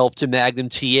himself to Magnum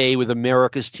TA with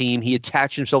America's Team. He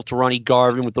attached himself to Ronnie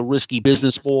Garvin with the Risky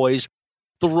Business Boys,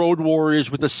 the Road Warriors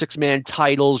with the 6-man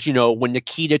titles. When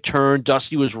Nikita turned,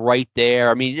 Dusty was right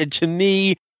there. To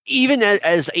me, even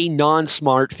as a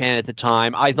non-smart fan at the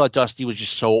time, I thought Dusty was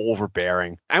just so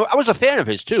overbearing. I was a fan of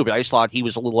his too, but I just thought he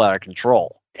was a little out of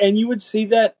control. And you would see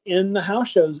that in the house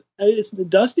shows.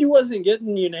 Dusty wasn't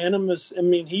getting unanimous.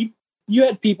 You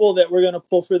had people that were going to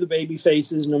pull for the baby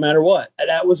faces no matter what.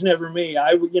 That was never me.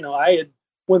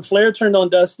 When Flair turned on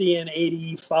Dusty in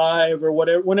 85 or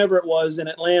whatever, whenever it was in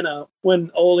Atlanta, when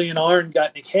Ole and Arn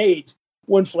got Nick Cage,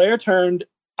 when Flair turned,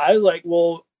 I was like,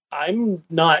 well, I'm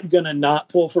not going to not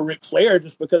pull for Ric Flair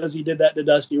just because he did that to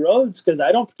Dusty Rhodes, because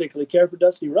I don't particularly care for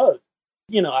Dusty Rhodes.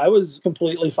 I was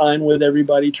completely fine with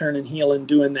everybody turning heel and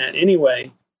doing that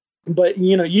anyway. But,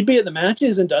 you'd be at the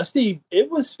matches and Dusty, it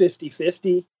was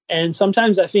 50-50. And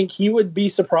sometimes I think he would be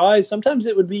surprised. Sometimes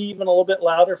it would be even a little bit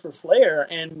louder for Flair.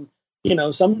 And,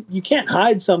 you can't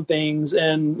hide some things.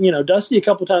 And, Dusty a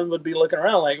couple times would be looking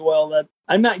around like, well,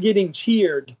 I'm not getting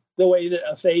cheered the way that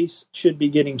a face should be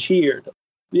getting cheered.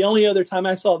 The only other time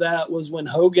I saw that was when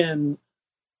Hogan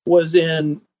was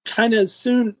in kind of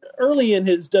early in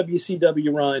his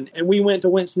WCW run. And we went to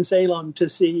Winston-Salem to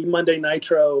see Monday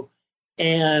Nitro.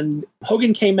 And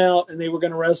Hogan came out and they were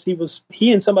going to wrestle.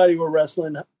 He and somebody were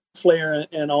wrestling Flair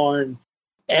and Arn.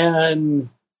 And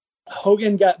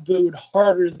Hogan got booed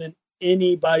harder than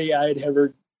anybody I had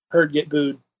ever heard get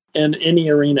booed in any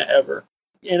arena ever.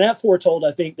 And that foretold,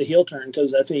 I think, the heel turn,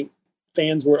 because I think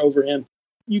fans were over him.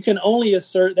 You can only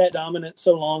assert that dominance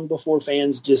so long before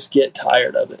fans just get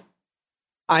tired of it.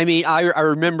 I mean, I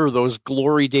remember those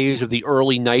glory days of the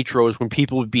early Nitros when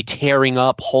people would be tearing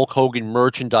up Hulk Hogan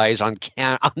merchandise on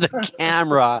the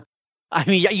camera. I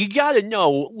mean, you got to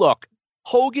know, look,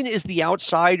 Hogan is the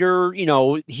outsider.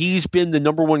 He's been the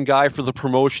number one guy for the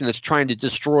promotion that's trying to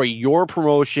destroy your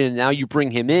promotion. Now you bring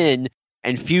him in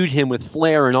and feud him with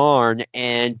Flair and Arn,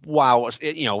 and wow,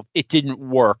 it didn't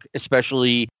work,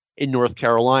 especially in North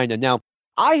Carolina. Now,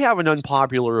 I have an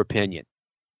unpopular opinion.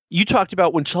 You talked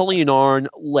about when Tully and Arn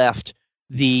left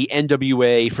the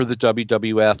NWA for the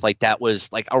WWF, like that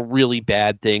was like a really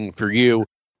bad thing for you.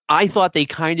 I thought they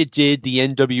kind of did the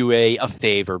NWA a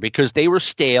favor because they were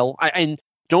stale. And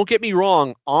don't get me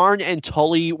wrong, Arn and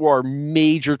Tully were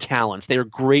major talents. They were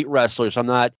great wrestlers. I'm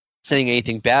not saying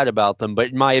anything bad about them, but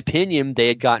in my opinion, they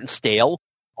had gotten stale.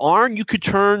 Arn, you could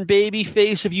turn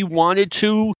babyface if you wanted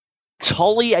to.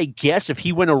 Tully, I guess, if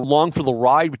he went along for the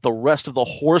ride with the rest of the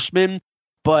Horsemen.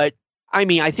 But, I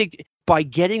mean, I think by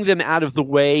getting them out of the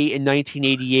way in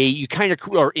 1988, you kind of,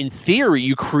 or in theory,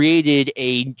 you created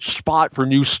a spot for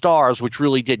new stars, which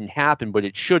really didn't happen, but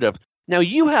it should have. Now,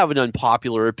 you have an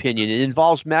unpopular opinion. It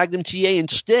involves Magnum TA and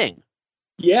Sting.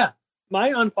 Yeah.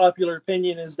 My unpopular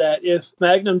opinion is that if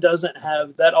Magnum doesn't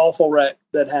have that awful wreck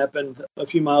that happened a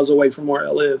few miles away from where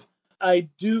I live, I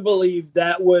do believe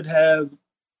that would have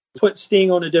put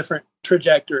Sting on a different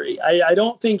trajectory. I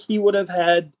don't think he would have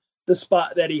had the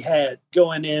spot that he had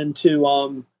going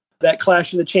into that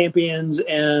Clash of the Champions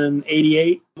in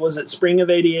 88. Was it spring of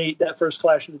 88, that first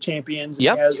Clash of the Champions?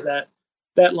 Yep. He has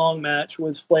that long match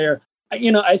with Flair.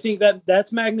 I think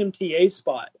that's Magnum TA's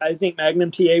spot. I think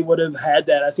Magnum TA would have had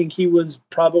that. I think he was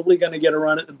probably going to get a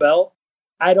run at the belt.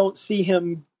 I don't see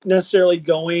him necessarily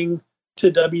going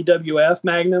to WWF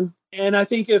Magnum. And I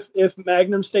think if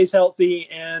Magnum stays healthy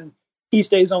and he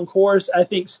stays on course, I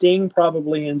think Sting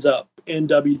probably ends up in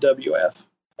WWF.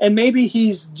 And maybe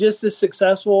he's just as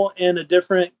successful in a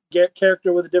different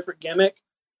character with a different gimmick.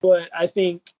 But I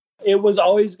think it was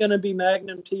always going to be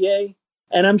Magnum TA.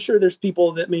 And I'm sure there's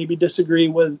people that maybe disagree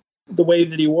with the way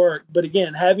that he worked. But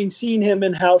again, having seen him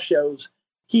in house shows,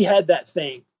 he had that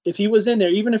thing. If he was in there,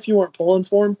 even if you weren't pulling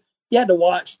for him, you had to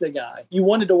watch the guy. You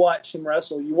wanted to watch him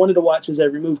wrestle. You wanted to watch his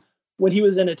every move. When he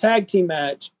was in a tag team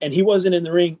match and he wasn't in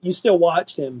the ring, you still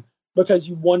watched him because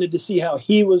you wanted to see how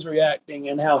he was reacting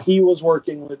and how he was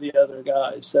working with the other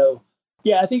guys. So,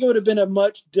 yeah, I think it would have been a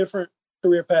much different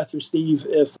career path for Steve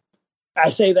if I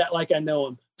say that like I know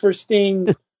him. For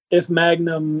Sting, if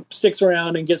Magnum sticks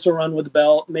around and gets a run with the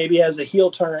belt, maybe has a heel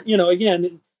turn,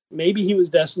 again, maybe he was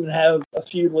destined to have a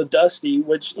feud with Dusty,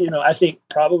 which, I think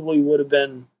probably would have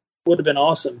been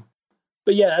awesome.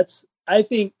 But yeah, I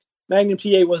think Magnum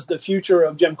TA was the future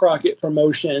of Jim Crockett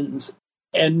Promotions.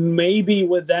 And maybe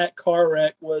with that car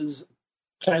wreck was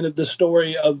kind of the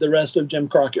story of the rest of Jim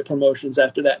Crockett Promotions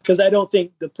after that. Because I don't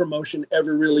think the promotion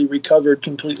ever really recovered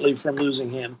completely from losing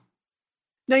him.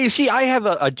 Now, you see, I have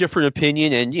a different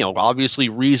opinion, and, obviously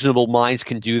reasonable minds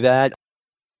can do that.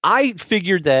 I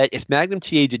figured that if Magnum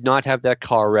TA did not have that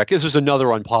car wreck, this is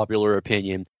another unpopular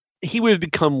opinion, he would have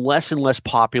become less and less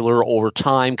popular over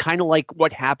time, kind of like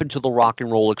what happened to the Rock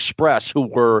and Roll Express, who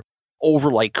were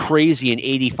over like crazy in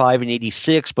 85 and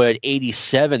 86, but at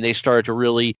 87, they started to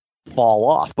really fall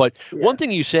off. But one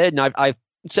thing you said, and I've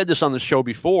said this on the show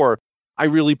before, I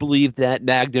really believe that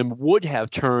Magnum would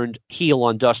have turned heel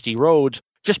on Dusty Rhodes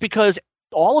just because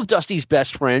all of Dusty's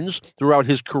best friends throughout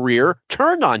his career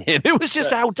turned on him. It was just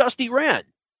how Dusty ran.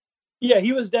 Yeah,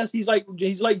 he's like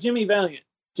Jimmy Valiant.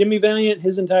 Jimmy Valiant,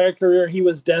 his entire career, he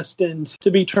was destined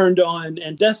to be turned on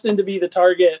and destined to be the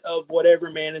target of whatever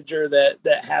manager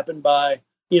that happened by.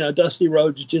 Dusty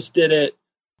Rhodes just did it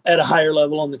at a higher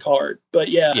level on the card. But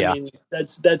I mean,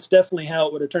 that's definitely how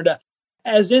it would have turned out.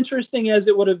 as interesting as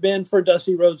it would have been for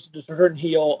Dusty Rhodes to turn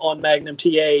heel on Magnum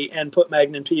TA and put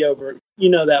Magnum T over,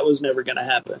 that was never going to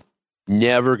happen.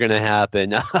 Never going to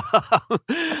happen.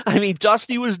 I mean,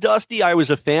 Dusty was Dusty. I was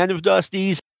a fan of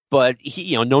Dusty's, but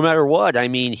he, no matter what, I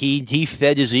mean, he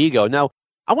fed his ego. Now,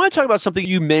 I want to talk about something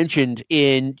you mentioned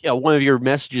in one of your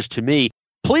messages to me.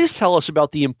 Please tell us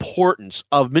about the importance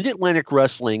of Mid-Atlantic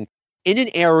Wrestling in an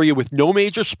area with no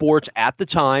major sports at the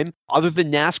time other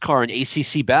than NASCAR and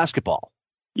ACC basketball.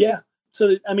 Yeah.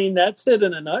 So, I mean, that's it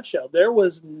in a nutshell. There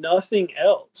was nothing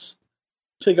else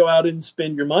to go out and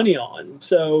spend your money on.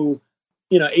 So,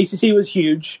 ACC was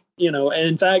huge, and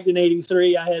in fact, in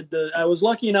 '83, I was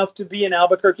lucky enough to be in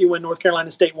Albuquerque when North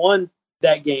Carolina State won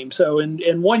that game. So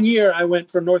in 1 year, I went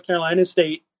from North Carolina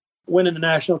State winning the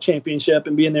national championship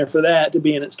and being there for that to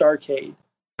being at Starrcade.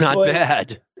 Not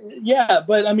bad. Yeah,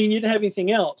 but I mean, you didn't have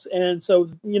anything else. And so,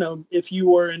 if you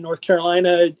were in North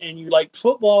Carolina and you liked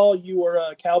football, you were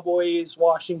a Cowboys,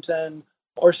 Washington,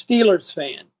 or Steelers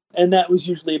fan. And that was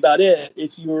usually about it.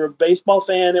 If you were a baseball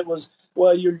fan, it was,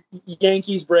 you're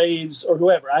Yankees, Braves, or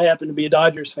whoever. I happen to be a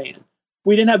Dodgers fan.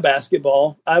 We didn't have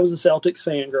basketball. I was a Celtics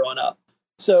fan growing up.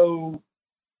 So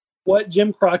what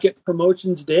Jim Crockett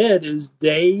Promotions did is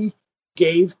they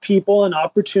gave people an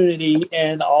opportunity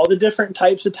in all the different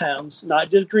types of towns,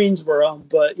 not just Greensboro,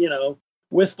 but,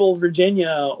 Withville,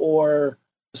 Virginia, or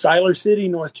Siler City,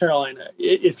 North Carolina.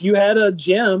 If you had a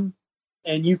gym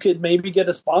and you could maybe get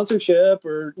a sponsorship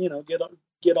or,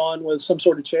 get on with some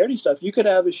sort of charity stuff, you could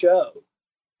have a show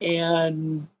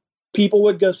and people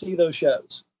would go see those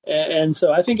shows. And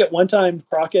so I think at one time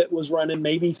Crockett was running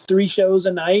maybe 3 shows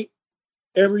a night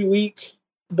every week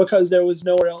because there was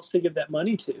nowhere else to give that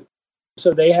money to.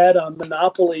 So they had a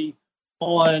monopoly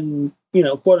on,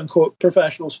 quote unquote,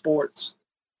 professional sports.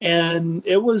 And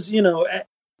it was,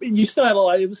 you still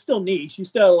had it was still niche. You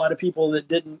still had a lot of people that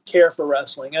didn't care for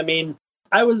wrestling. I mean,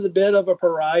 I was a bit of a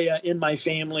pariah in my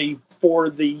family for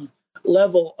the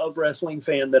level of wrestling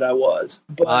fan that I was.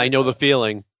 But I know the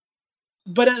feeling.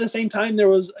 But at the same time, there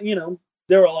was,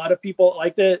 there were a lot of people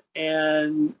like that.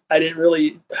 And I didn't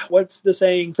really, what's the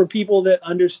saying? For people that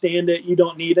understand it, you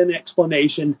don't need an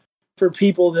explanation. For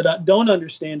people that don't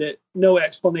understand it, no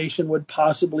explanation would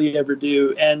possibly ever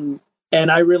do. And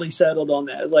I really settled on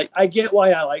that. Like, I get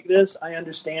why I like this. I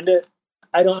understand it.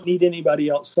 I don't need anybody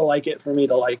else to like it for me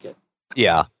to like it.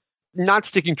 Yeah. Not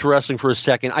sticking to wrestling for a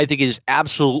second, I think it is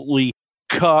absolutely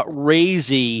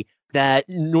crazy that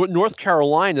North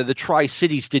Carolina, the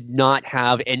Tri-Cities, did not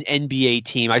have an NBA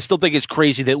team. I still think it's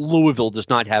crazy that Louisville does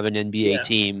not have an NBA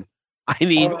team. I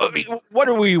mean, what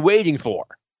are we waiting for?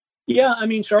 Yeah, I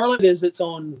mean, Charlotte is its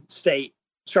own state.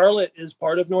 Charlotte is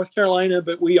part of North Carolina,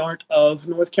 but we aren't of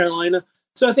North Carolina.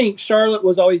 So I think Charlotte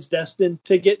was always destined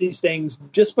to get these things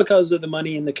just because of the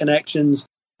money and the connections.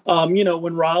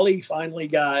 When Raleigh finally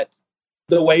got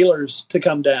the Whalers to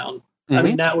come down, I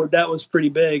mean, that was pretty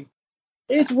big.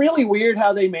 It's really weird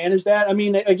how they manage that. I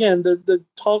mean, again, the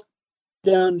talk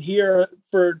down here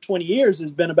for 20 years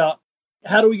has been about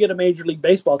how do we get a Major League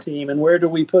Baseball team and where do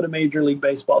we put a Major League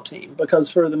Baseball team? Because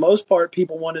for the most part,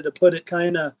 people wanted to put it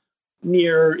kind of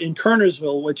near in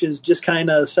Kernersville, which is just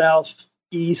kind of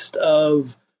southeast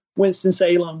of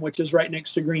Winston-Salem, which is right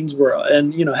next to Greensboro.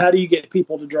 And, how do you get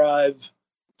people to drive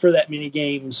for that many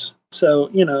games? So,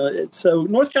 so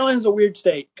North Carolina is a weird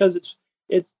state because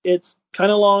it's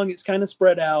kind of long. It's kind of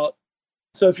spread out.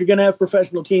 So if you're going to have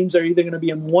professional teams, they're either going to be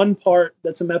in one part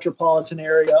that's a metropolitan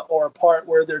area or a part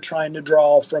where they're trying to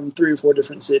draw from 3 or 4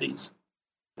 different cities.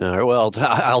 All right, well,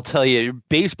 I'll tell you,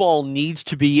 baseball needs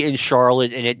to be in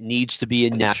Charlotte and it needs to be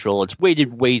in Nashville. It's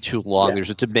waited way too long. Yeah. There's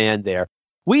a demand there.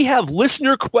 We have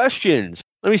listener questions.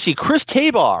 Let me see. Chris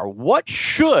Tabar, what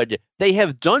should they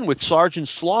have done with Sergeant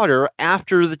Slaughter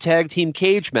after the tag team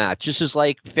cage match? This is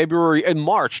like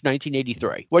March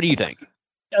 1983. What do you think?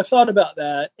 I thought about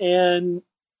that, and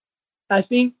I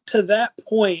think to that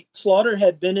point, Slaughter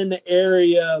had been in the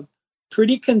area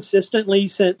pretty consistently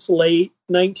since late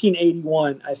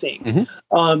 1981, I think.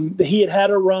 Mm-hmm. He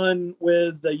had a run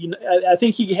with I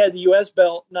think he had the U.S.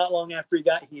 belt not long after he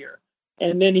got here.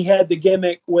 And then he had the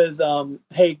gimmick with,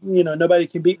 hey, nobody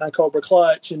can beat my Cobra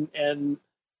Clutch. And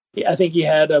I think he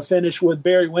had a finish with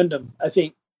Barry Windham. I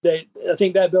think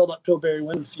that built up to a Barry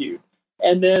Windham feud.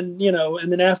 And then,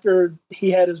 and then after he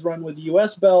had his run with the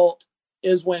U.S. belt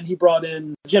is when he brought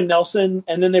in Jim Nelson,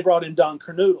 and then they brought in Don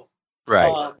Kernodle.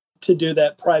 Right. To do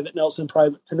that Private Nelson,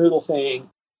 Private Kernodle thing.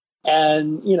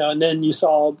 And, and then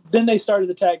then they started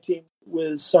the tag team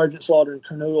with Sergeant Slaughter and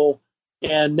Kernodle,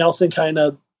 and Nelson kind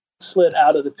of slid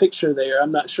out of the picture there.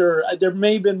 I'm not sure. There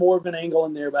may have been more of an angle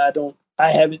in there, but I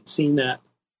haven't seen that.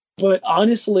 But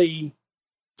honestly,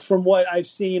 from what I've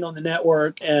seen on the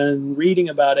network and reading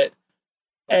about it,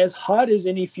 as hot as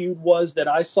any feud was that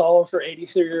I saw for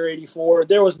 83 or 84,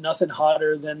 there was nothing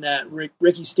hotter than that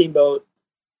Ricky Steamboat,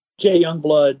 Jay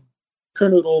Youngblood,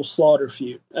 Kernodle Slaughter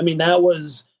feud. I mean, that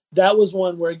was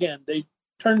one where, again, they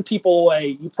turned people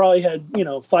away. You probably had,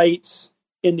 fights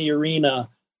in the arena.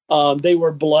 They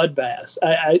were bloodbaths.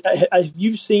 Have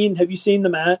you seen the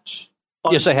match?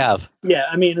 Yes, I have. Yeah,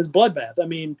 I mean, it's bloodbath. I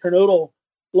mean, Kernodle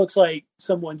looks like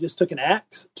someone just took an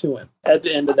axe to him at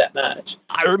the end of that match.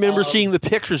 I remember seeing the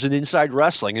pictures in Inside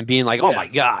Wrestling and being like, oh, my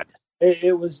God.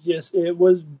 It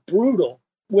was brutal,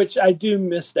 which I do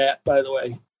miss that, by the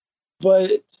way.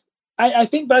 But I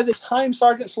think by the time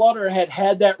Sergeant Slaughter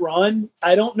had that run,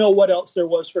 I don't know what else there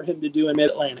was for him to do in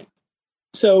Mid-Atlantic.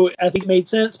 So I think it made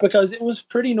sense because it was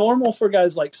pretty normal for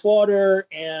guys like Slaughter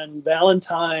and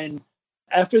Valentine.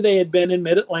 After they had been in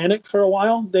Mid-Atlantic for a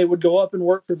while, they would go up and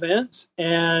work for Vince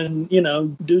and,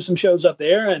 do some shows up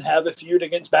there and have a feud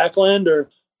against Backlund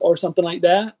or something like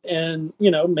that and,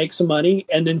 make some money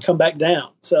and then come back down.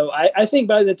 So I think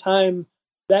by the time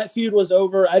that feud was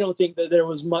over, I don't think that there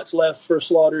was much left for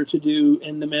Slaughter to do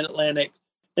in the Mid-Atlantic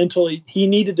until he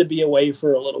needed to be away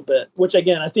for a little bit, which,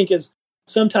 again, I think is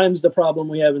sometimes the problem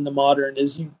we have in the modern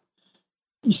is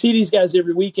you see these guys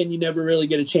every week and you never really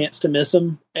get a chance to miss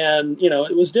them. And,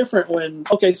 it was different when,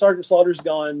 Sergeant Slaughter's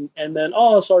gone and then,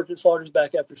 Sergeant Slaughter's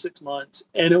back after 6 months.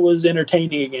 And it was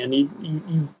entertaining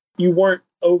again. You weren't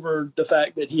over the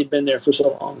fact that he had been there for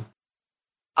so long.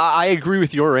 I agree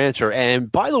with your answer.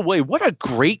 And by the way, what a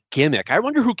great gimmick. I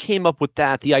wonder who came up with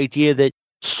that, the idea that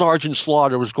Sergeant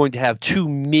Slaughter was going to have two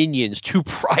minions, two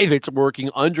privates working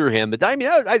under him. But I mean,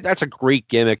 that's a great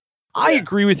gimmick. Yeah. I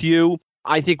agree with you.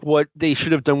 I think what they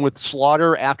should have done with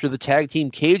Slaughter after the tag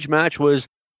team cage match was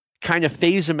kind of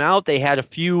phase him out. They had a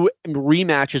few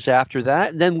rematches after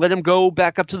that, and then let him go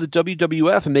back up to the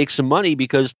WWF and make some money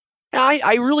because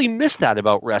I really miss that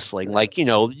about wrestling. Like,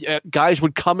 guys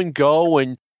would come and go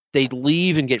and they'd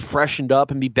leave and get freshened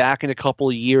up and be back in a couple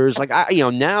of years. Like,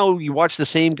 now you watch the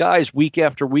same guys week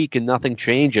after week and nothing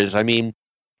changes. I mean,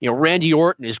 Randy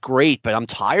Orton is great, but I'm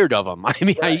tired of him. I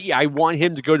mean, right. I want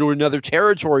him to go to another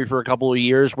territory for a couple of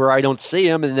years where I don't see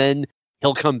him, and then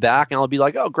he'll come back, and I'll be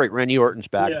like, oh, great, Randy Orton's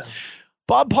back. Yeah.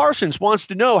 Bob Parsons wants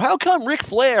to know, how come Ric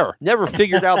Flair never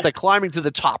figured out that climbing to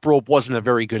the top rope wasn't a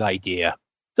very good idea?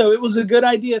 So it was a good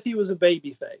idea if he was a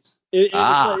babyface.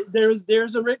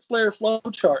 There's a Ric Flair flow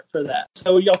chart for that.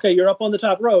 So, you're up on the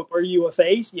top rope. Are you a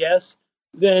face? Yes.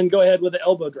 Then go ahead with the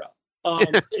elbow drop.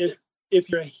 If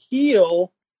you're a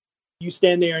heel, you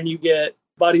stand there and you get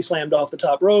body slammed off the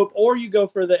top rope, or you go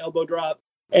for the elbow drop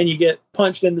and you get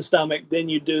punched in the stomach, then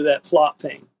you do that flop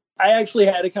thing. I actually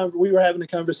we were having a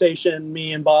conversation,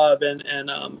 me and Bob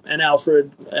and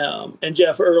Alfred and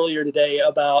Jeff earlier today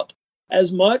about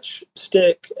as much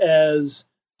stick as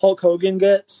Hulk Hogan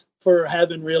gets for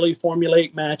having really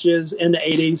formulaic matches in the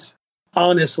 80s.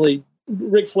 Honestly,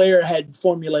 Ric Flair had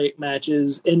formulaic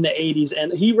matches in the 80s,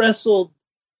 and he wrestled.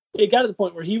 It got to the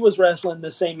point where he was wrestling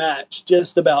the same match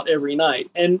just about every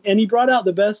night. And he brought out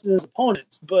the best in his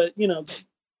opponents. But,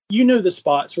 you knew the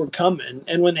spots were coming.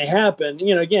 And when they happened,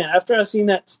 again, after I've seen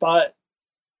that spot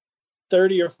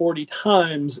 30 or 40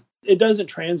 times, it doesn't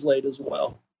translate as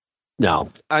well. No.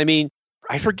 I mean,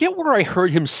 I forget where I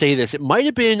heard him say this. It might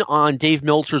have been on Dave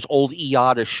Meltzer's old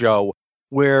IATA show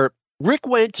where Rick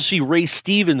went to see Ray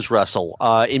Stevens wrestle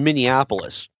in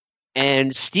Minneapolis.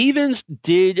 And Stevens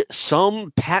did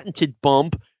some patented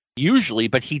bump, usually,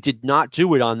 but he did not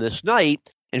do it on this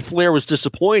night. And Flair was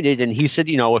disappointed. And he said,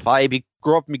 if I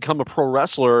grow up and become a pro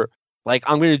wrestler, like,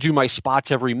 I'm going to do my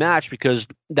spots every match because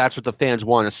that's what the fans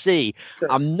want to see. Sure.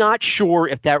 I'm not sure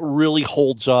if that really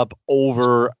holds up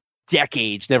over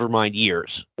decades, never mind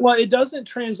years. Well, it doesn't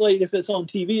translate if it's on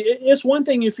TV. It's one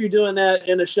thing if you're doing that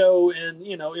in a show and,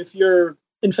 if you're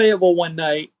in Fayetteville one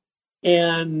night,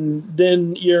 and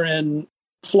then you're in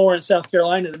Florence, South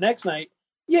Carolina the next night,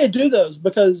 do those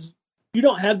because you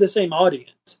don't have the same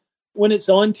audience. When it's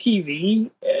on TV,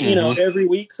 every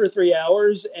week for 3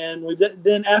 hours, and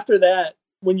then after that,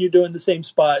 when you're doing the same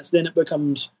spots, then it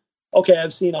becomes, okay,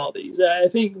 I've seen all these. I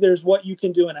think there's what you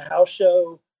can do in a house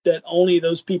show that only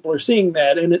those people are seeing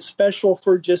that, and it's special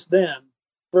for just them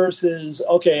versus,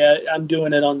 okay, I'm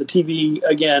doing it on the TV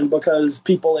again because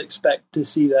people expect to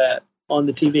see that on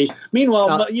the TV.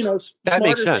 Meanwhile,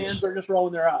 smarter fans are just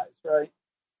rolling their eyes, right?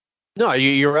 No,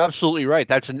 you're absolutely right.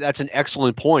 That's an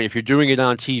excellent point. If you're doing it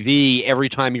on TV, every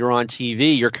time you're on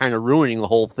TV, you're kind of ruining the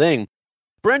whole thing.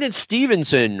 Brendan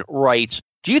Stevenson writes,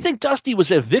 do you think Dusty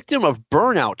was a victim of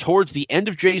burnout towards the end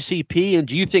of JCP, and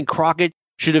do you think Crockett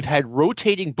should have had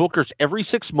rotating bookers every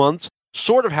 6 months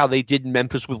sort of how they did in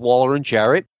Memphis with Lawler and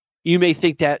Jarrett. You may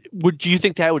think that do you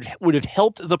think that would have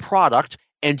helped the product?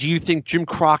 And do you think Jim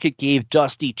Crockett gave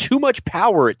Dusty too much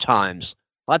power at times?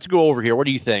 Let's go over here. What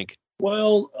do you think?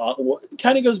 Well,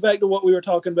 kind of goes back to what we were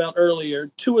talking about earlier.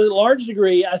 To a large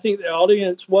degree, I think the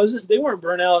audience they weren't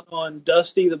burnt out on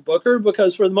Dusty the Booker,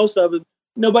 because for most of it,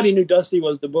 nobody knew Dusty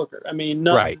was the Booker. I mean,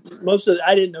 I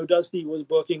didn't know Dusty was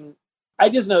booking. I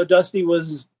just know Dusty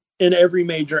was in every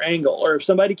major angle, or if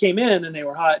somebody came in and they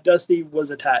were hot, Dusty was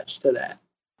attached to that.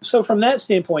 So from that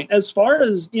standpoint, as far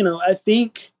as, I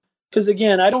think, because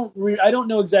again, I don't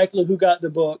know exactly who got the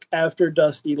book after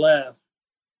Dusty left,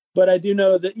 but I do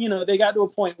know that, they got to a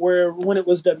point where when it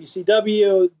was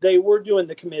WCW, they were doing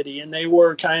the committee, and they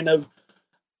were kind of,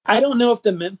 I don't know if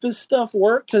the Memphis stuff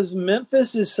worked, because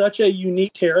Memphis is such a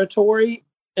unique territory.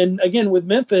 And again, with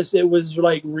Memphis, it was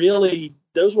like really,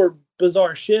 those were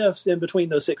bizarre shifts in between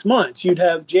those 6 months. You'd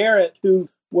have Jarrett, who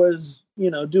was,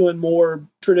 doing more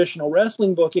traditional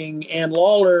wrestling booking, and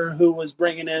Lawler, who was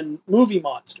bringing in movie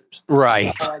monsters.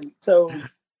 Right.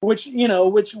 Which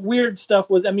weird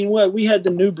stuff was, we had the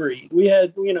New Breed. We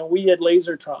had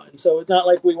Lasertron. So it's not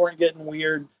like we weren't getting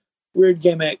weird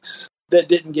gimmicks that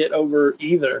didn't get over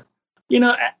either.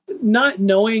 Not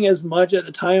knowing as much at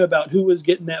the time about who was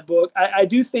getting that book, I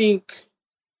do think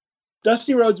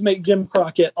Dusty Rhodes made Jim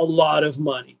Crockett a lot of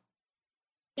money.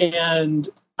 And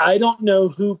I don't know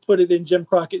who put it in Jim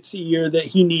Crockett's ear that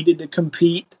he needed to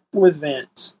compete with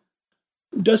Vince.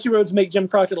 Dusty Rhodes made Jim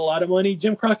Crockett a lot of money.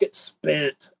 Jim Crockett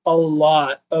spent a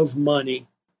lot of money.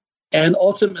 And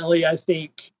ultimately, I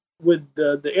think with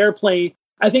the airplane,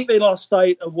 I think they lost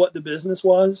sight of what the business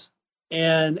was.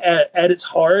 And at its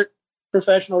heart,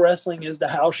 professional wrestling is the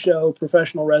house show.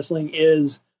 Professional wrestling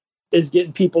is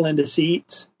getting people into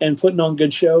seats and putting on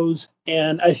good shows.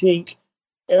 And I think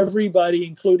everybody,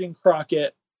 including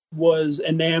Crockett, was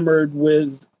enamored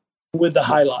with the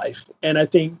high life. And I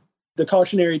think the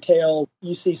cautionary tale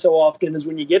you see so often is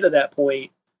when you get to that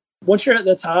point, once you're at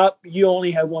the top, you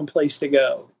only have one place to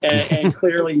go. And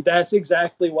clearly that's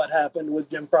exactly what happened with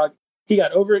Jim Crockett. He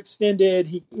got overextended.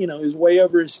 He was way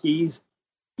over his skis.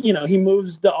 He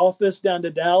moves the office down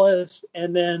to Dallas.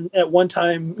 And then at one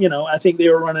time, I think they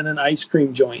were running an ice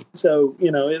cream joint. So,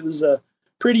 it was a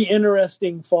pretty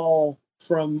interesting fall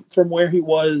from where he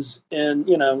was in,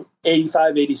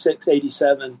 85, 86,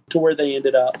 87 to where they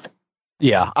ended up.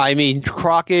 Yeah.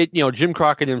 Crockett, Jim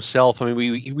Crockett himself,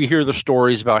 we hear the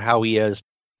stories about how he has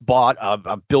bought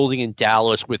a building in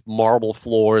Dallas with marble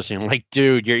floors, and like,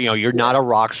 dude, you're not a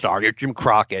rock star. You're Jim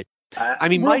Crockett. I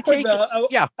do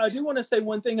want to say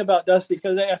one thing about Dusty,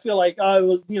 because I feel like,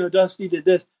 Dusty did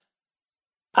this.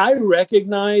 I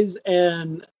recognize,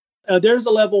 and there's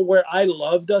a level where I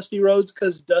love Dusty Rhodes,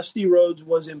 because Dusty Rhodes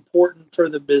was important for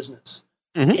the business.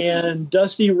 Mm-hmm. And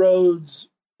Dusty Rhodes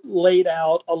laid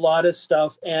out a lot of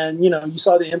stuff. And, you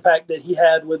saw the impact that he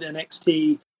had with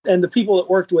NXT and the people that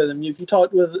worked with him. If you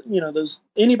talked with,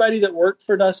 anybody that worked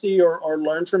for Dusty or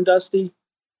learned from Dusty,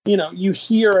 you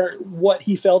hear what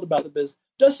he felt about the business.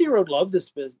 Dusty Rhodes loved this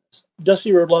business.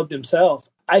 Dusty Rhodes loved himself.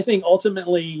 I think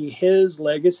ultimately his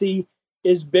legacy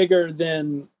is bigger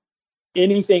than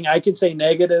anything I could say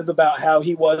negative about how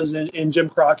he was in Jim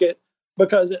Crockett,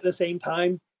 because at the same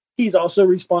time, he's also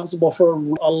responsible for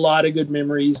a lot of good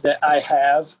memories that I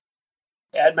have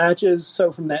at matches.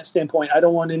 So from that standpoint, I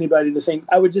don't want anybody to think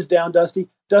I would just down Dusty.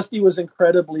 Dusty was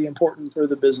incredibly important for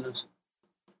the business.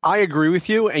 I agree with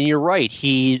you, and you're right.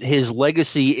 His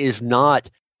legacy is not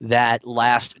that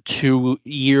last 2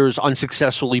 years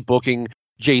unsuccessfully booking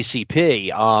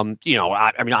JCP.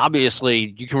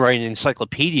 Obviously you can write an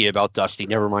encyclopedia about Dusty,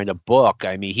 never mind a book.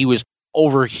 He was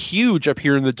over huge up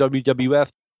here in the WWF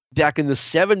back in the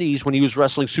 70s when he was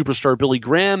wrestling superstar Billy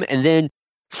Graham, and then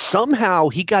somehow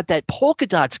he got that polka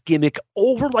dots gimmick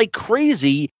over like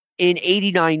crazy in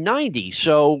 89-90.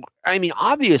 So,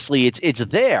 obviously it's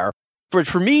there.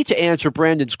 For me to answer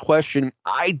Brandon's question,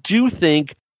 I do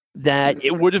think that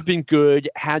it would have been good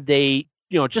had they,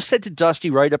 just said to Dusty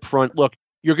right up front, look,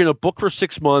 you're going to book for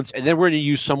 6 months, and then we're going to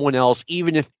use someone else,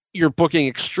 even if you're booking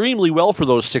extremely well for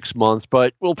those 6 months,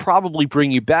 but we'll probably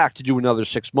bring you back to do another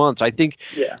 6 months. I think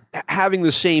having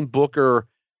the same booker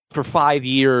for 5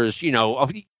 years,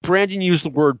 Brandon used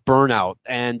the word burnout,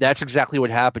 and that's exactly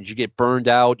what happens. You get burned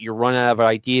out, you run out of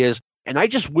ideas, and I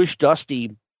just wish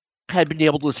Dusty had been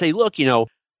able to say, look,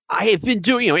 I have been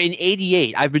doing, in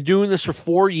 88, I've been doing this for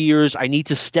 4 years. I need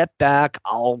to step back.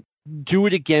 I'll do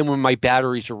it again when my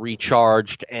batteries are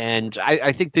recharged. And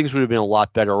I think things would have been a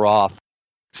lot better off.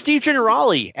 Steve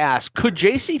Generali asked, could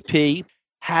JCP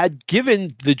had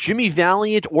given the Jimmy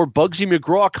Valiant or Bugsy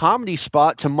McGraw comedy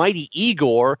spot to Mighty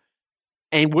Igor,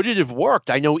 And would it have worked?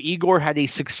 I know Igor had a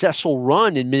successful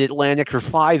run in Mid-Atlantic for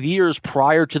 5 years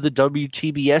prior to the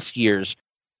WTBS years.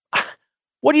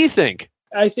 What do you think?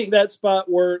 I think that spot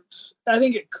works. I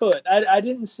think it could. I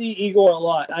didn't see Igor a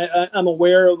lot. I'm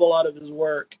aware of a lot of his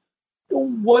work.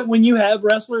 When you have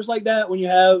wrestlers like that, when you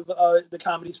have the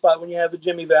comedy spot, when you have a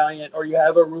Jimmy Valiant or you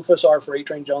have a Rufus R. Freight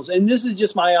Train Jones, and this is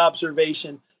just my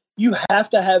observation, you have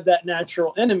to have that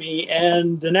natural enemy.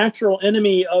 And the natural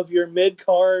enemy of your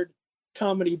mid-card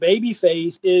comedy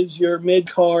babyface is your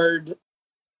mid-card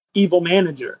evil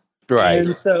manager. Right.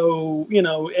 And so,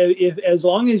 if as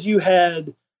long as you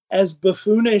had, as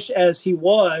buffoonish as he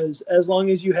was, as long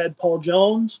as you had Paul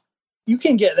Jones, you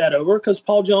can get that over because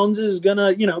Paul Jones is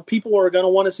gonna, people are gonna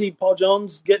want to see Paul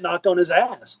Jones get knocked on his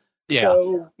ass. Yeah.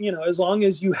 So, as long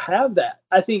as you have that,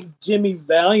 I think Jimmy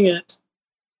Valiant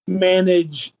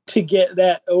managed to get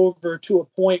that over to a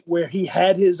point where he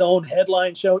had his own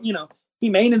headline show. He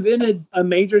main evented a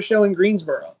major show in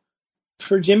Greensboro.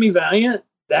 For Jimmy Valiant,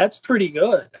 that's pretty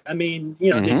good. I mean,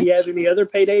 did he have any other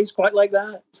paydays quite like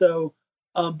that? So,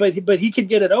 but he could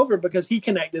get it over because he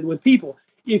connected with people.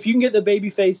 If you can get the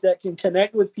babyface that can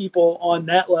connect with people on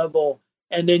that level,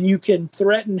 and then you can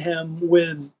threaten him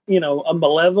with, a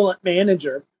malevolent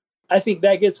manager, I think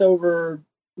that gets over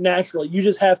naturally. You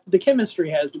just the chemistry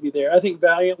has to be there. I think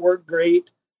Valiant worked great.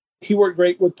 He worked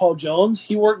great with Paul Jones.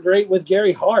 He worked great with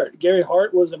Gary Hart. Gary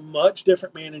Hart was a much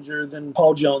different manager than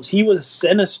Paul Jones. He was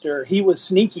sinister. He was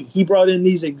sneaky. He brought in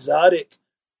these exotic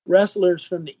wrestlers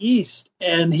from the East,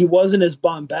 and he wasn't as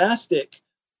bombastic.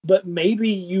 But maybe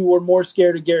you were more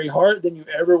scared of Gary Hart than you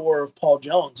ever were of Paul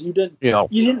Jones. You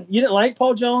didn't like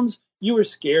Paul Jones. You were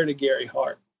scared of Gary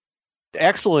Hart.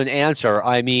 Excellent answer.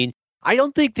 I mean, I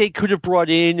don't think they could have brought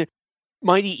in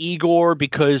Mighty Igor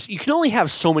because you can only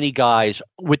have so many guys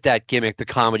with that gimmick, the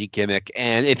comedy gimmick.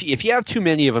 And if you have too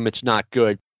many of them, it's not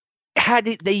good. Had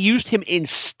they used him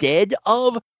instead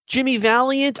of Jimmy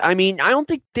Valiant, I mean, I don't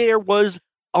think there was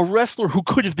a wrestler who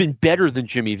could have been better than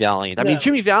Jimmy Valiant. I mean,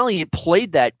 Jimmy Valiant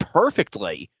played that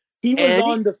perfectly. He was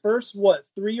on the first,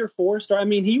 3 or 4 star. I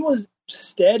mean, he was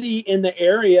steady in the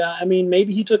area. I mean,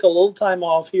 maybe he took a little time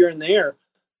off here and there,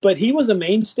 but he was a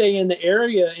mainstay in the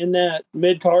area in that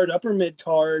mid-card, upper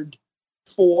mid-card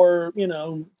for,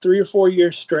 3 or 4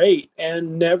 years straight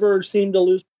and never seemed to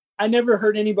lose. I never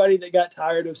heard anybody that got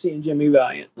tired of seeing Jimmy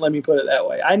Valiant. Let me put it that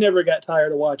way. I never got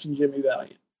tired of watching Jimmy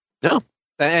Valiant. No.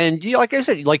 And like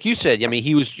you said, I mean,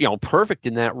 he was, perfect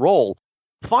in that role.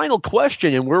 Final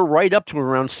question, and we're right up to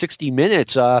around 60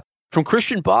 minutes. From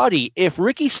Christian Body, if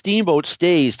Ricky Steamboat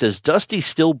stays, does Dusty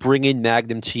still bring in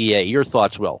Magnum TA? Your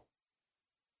thoughts, Will?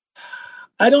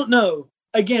 I don't know.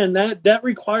 Again, that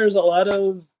requires a lot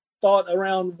of thought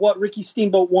around what Ricky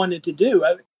Steamboat wanted to do.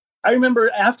 I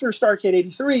remember after Starrcade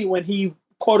 83, when he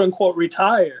quote unquote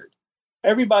retired,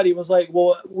 everybody was like,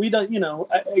 well, we don't,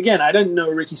 again, I didn't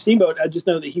know Ricky Steamboat. I just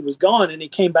know that he was gone, and he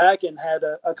came back and had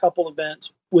a couple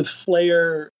events with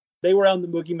Flair. They were on the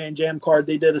Boogeyman Jam card.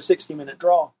 They did a 60-minute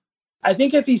draw. I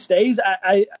think if he stays,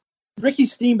 Ricky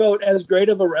Steamboat, as great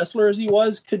of a wrestler as he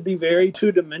was, could be very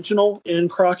two-dimensional in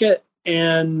Crockett,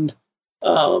 and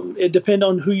it depends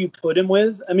on who you put him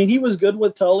with. I mean, he was good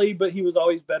with Tully, but he was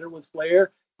always better with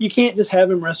Flair. You can't just have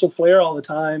him wrestle Flair all the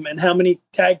time, and how many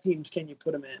tag teams can you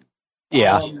put him in?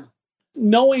 Yeah.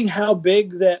 Knowing how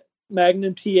big that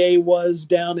Magnum TA was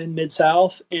down in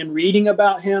Mid-South and reading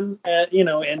about him, and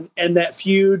that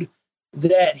feud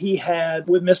that he had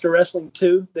with Mr. Wrestling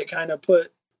 2 that kind of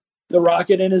put the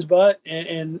rocket in his butt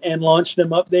and launched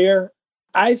him up there.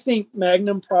 I think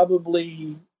Magnum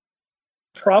probably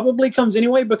comes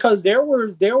anyway, because there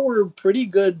were pretty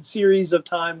good series of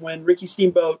time when Ricky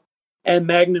Steamboat and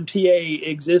Magnum TA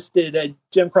existed at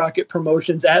Jim Crockett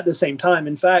Promotions at the same time.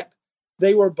 In fact,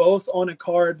 they were both on a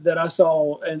card that I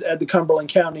saw at the Cumberland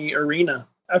County Arena.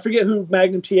 I forget who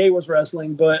Magnum TA was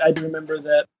wrestling, but I do remember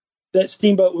that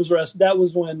Steamboat was wrestling. That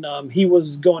was when he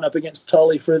was going up against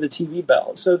Tully for the TV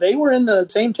belt. So they were in the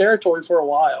same territory for a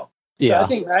while. Yeah. So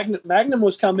I think Magnum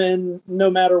was coming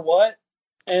no matter what,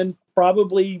 and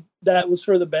probably that was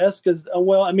for the best because,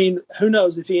 who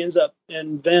knows if he ends up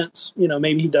in Vince,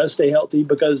 maybe he does stay healthy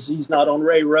because he's not on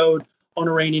Ray Road on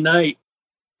a rainy night.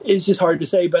 It's just hard to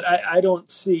say, but I don't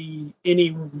see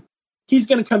any. He's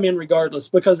going to come in regardless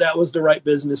because that was the right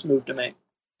business move to make.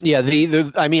 Yeah,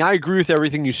 I agree with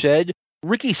everything you said.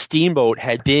 Ricky Steamboat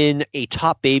had been a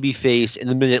top babyface in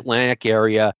the Mid-Atlantic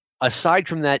area, aside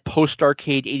from that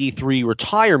post-Starrcade 83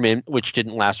 retirement, which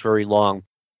didn't last very long.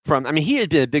 He had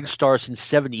been a big star since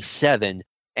 77,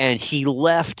 and he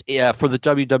left for the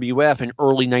WWF in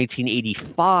early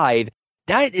 1985.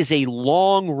 that is a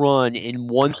long run in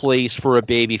one place for a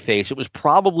babyface. It was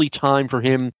probably time for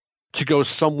him to go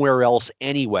somewhere else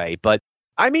anyway. But,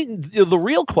 I mean, the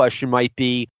real question might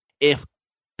be, if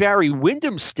Barry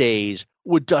Windham stays,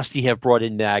 would Dusty have brought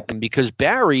in Magnum? Because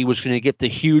Barry was going to get the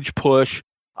huge push.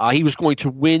 He was going to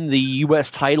win the U.S.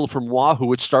 title from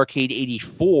Wahoo at Starrcade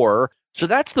 84. So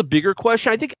that's the bigger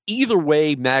question. I think either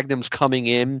way, Magnum's coming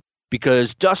in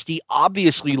because Dusty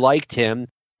obviously liked him.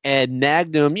 And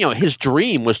Magnum, his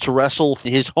dream was to wrestle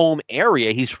in his home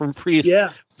area. He's from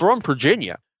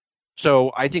Virginia.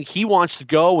 So I think he wants to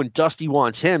go and Dusty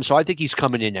wants him. So I think he's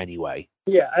coming in anyway.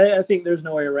 Yeah, I think there's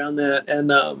no way around that. And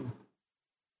no,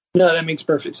 that makes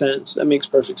perfect sense.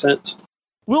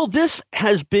 Well, this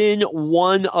has been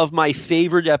one of my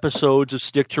favorite episodes of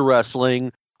Stick to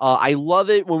Wrestling. I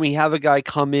love it when we have a guy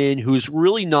come in who's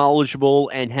really knowledgeable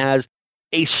and has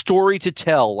a story to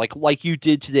tell, like you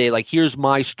did today. Like, here's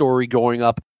my story growing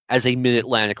up as a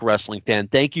Mid-Atlantic wrestling fan.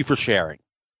 Thank you for sharing.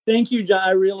 Thank you, John.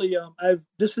 I really,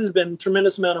 this has been a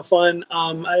tremendous amount of fun.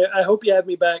 I hope you have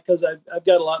me back because I've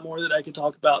got a lot more that I could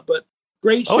talk about. But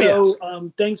great show. Oh, yeah.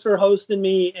 Thanks for hosting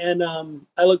me, and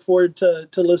I look forward to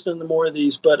listening to more of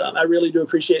these. But I really do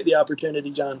appreciate the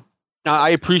opportunity, John.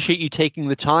 I appreciate you taking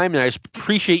the time, and I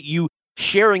appreciate you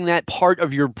sharing that part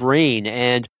of your brain.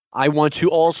 And I want to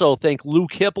also thank Lou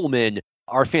Kippelman,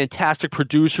 our fantastic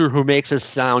producer who makes us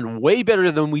sound way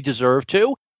better than we deserve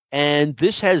to. And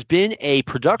this has been a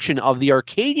production of the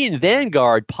Arcadian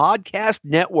Vanguard Podcast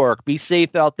Network. Be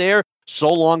safe out there. So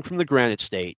long from the Granite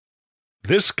State.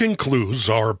 This concludes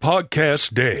our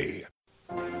podcast day.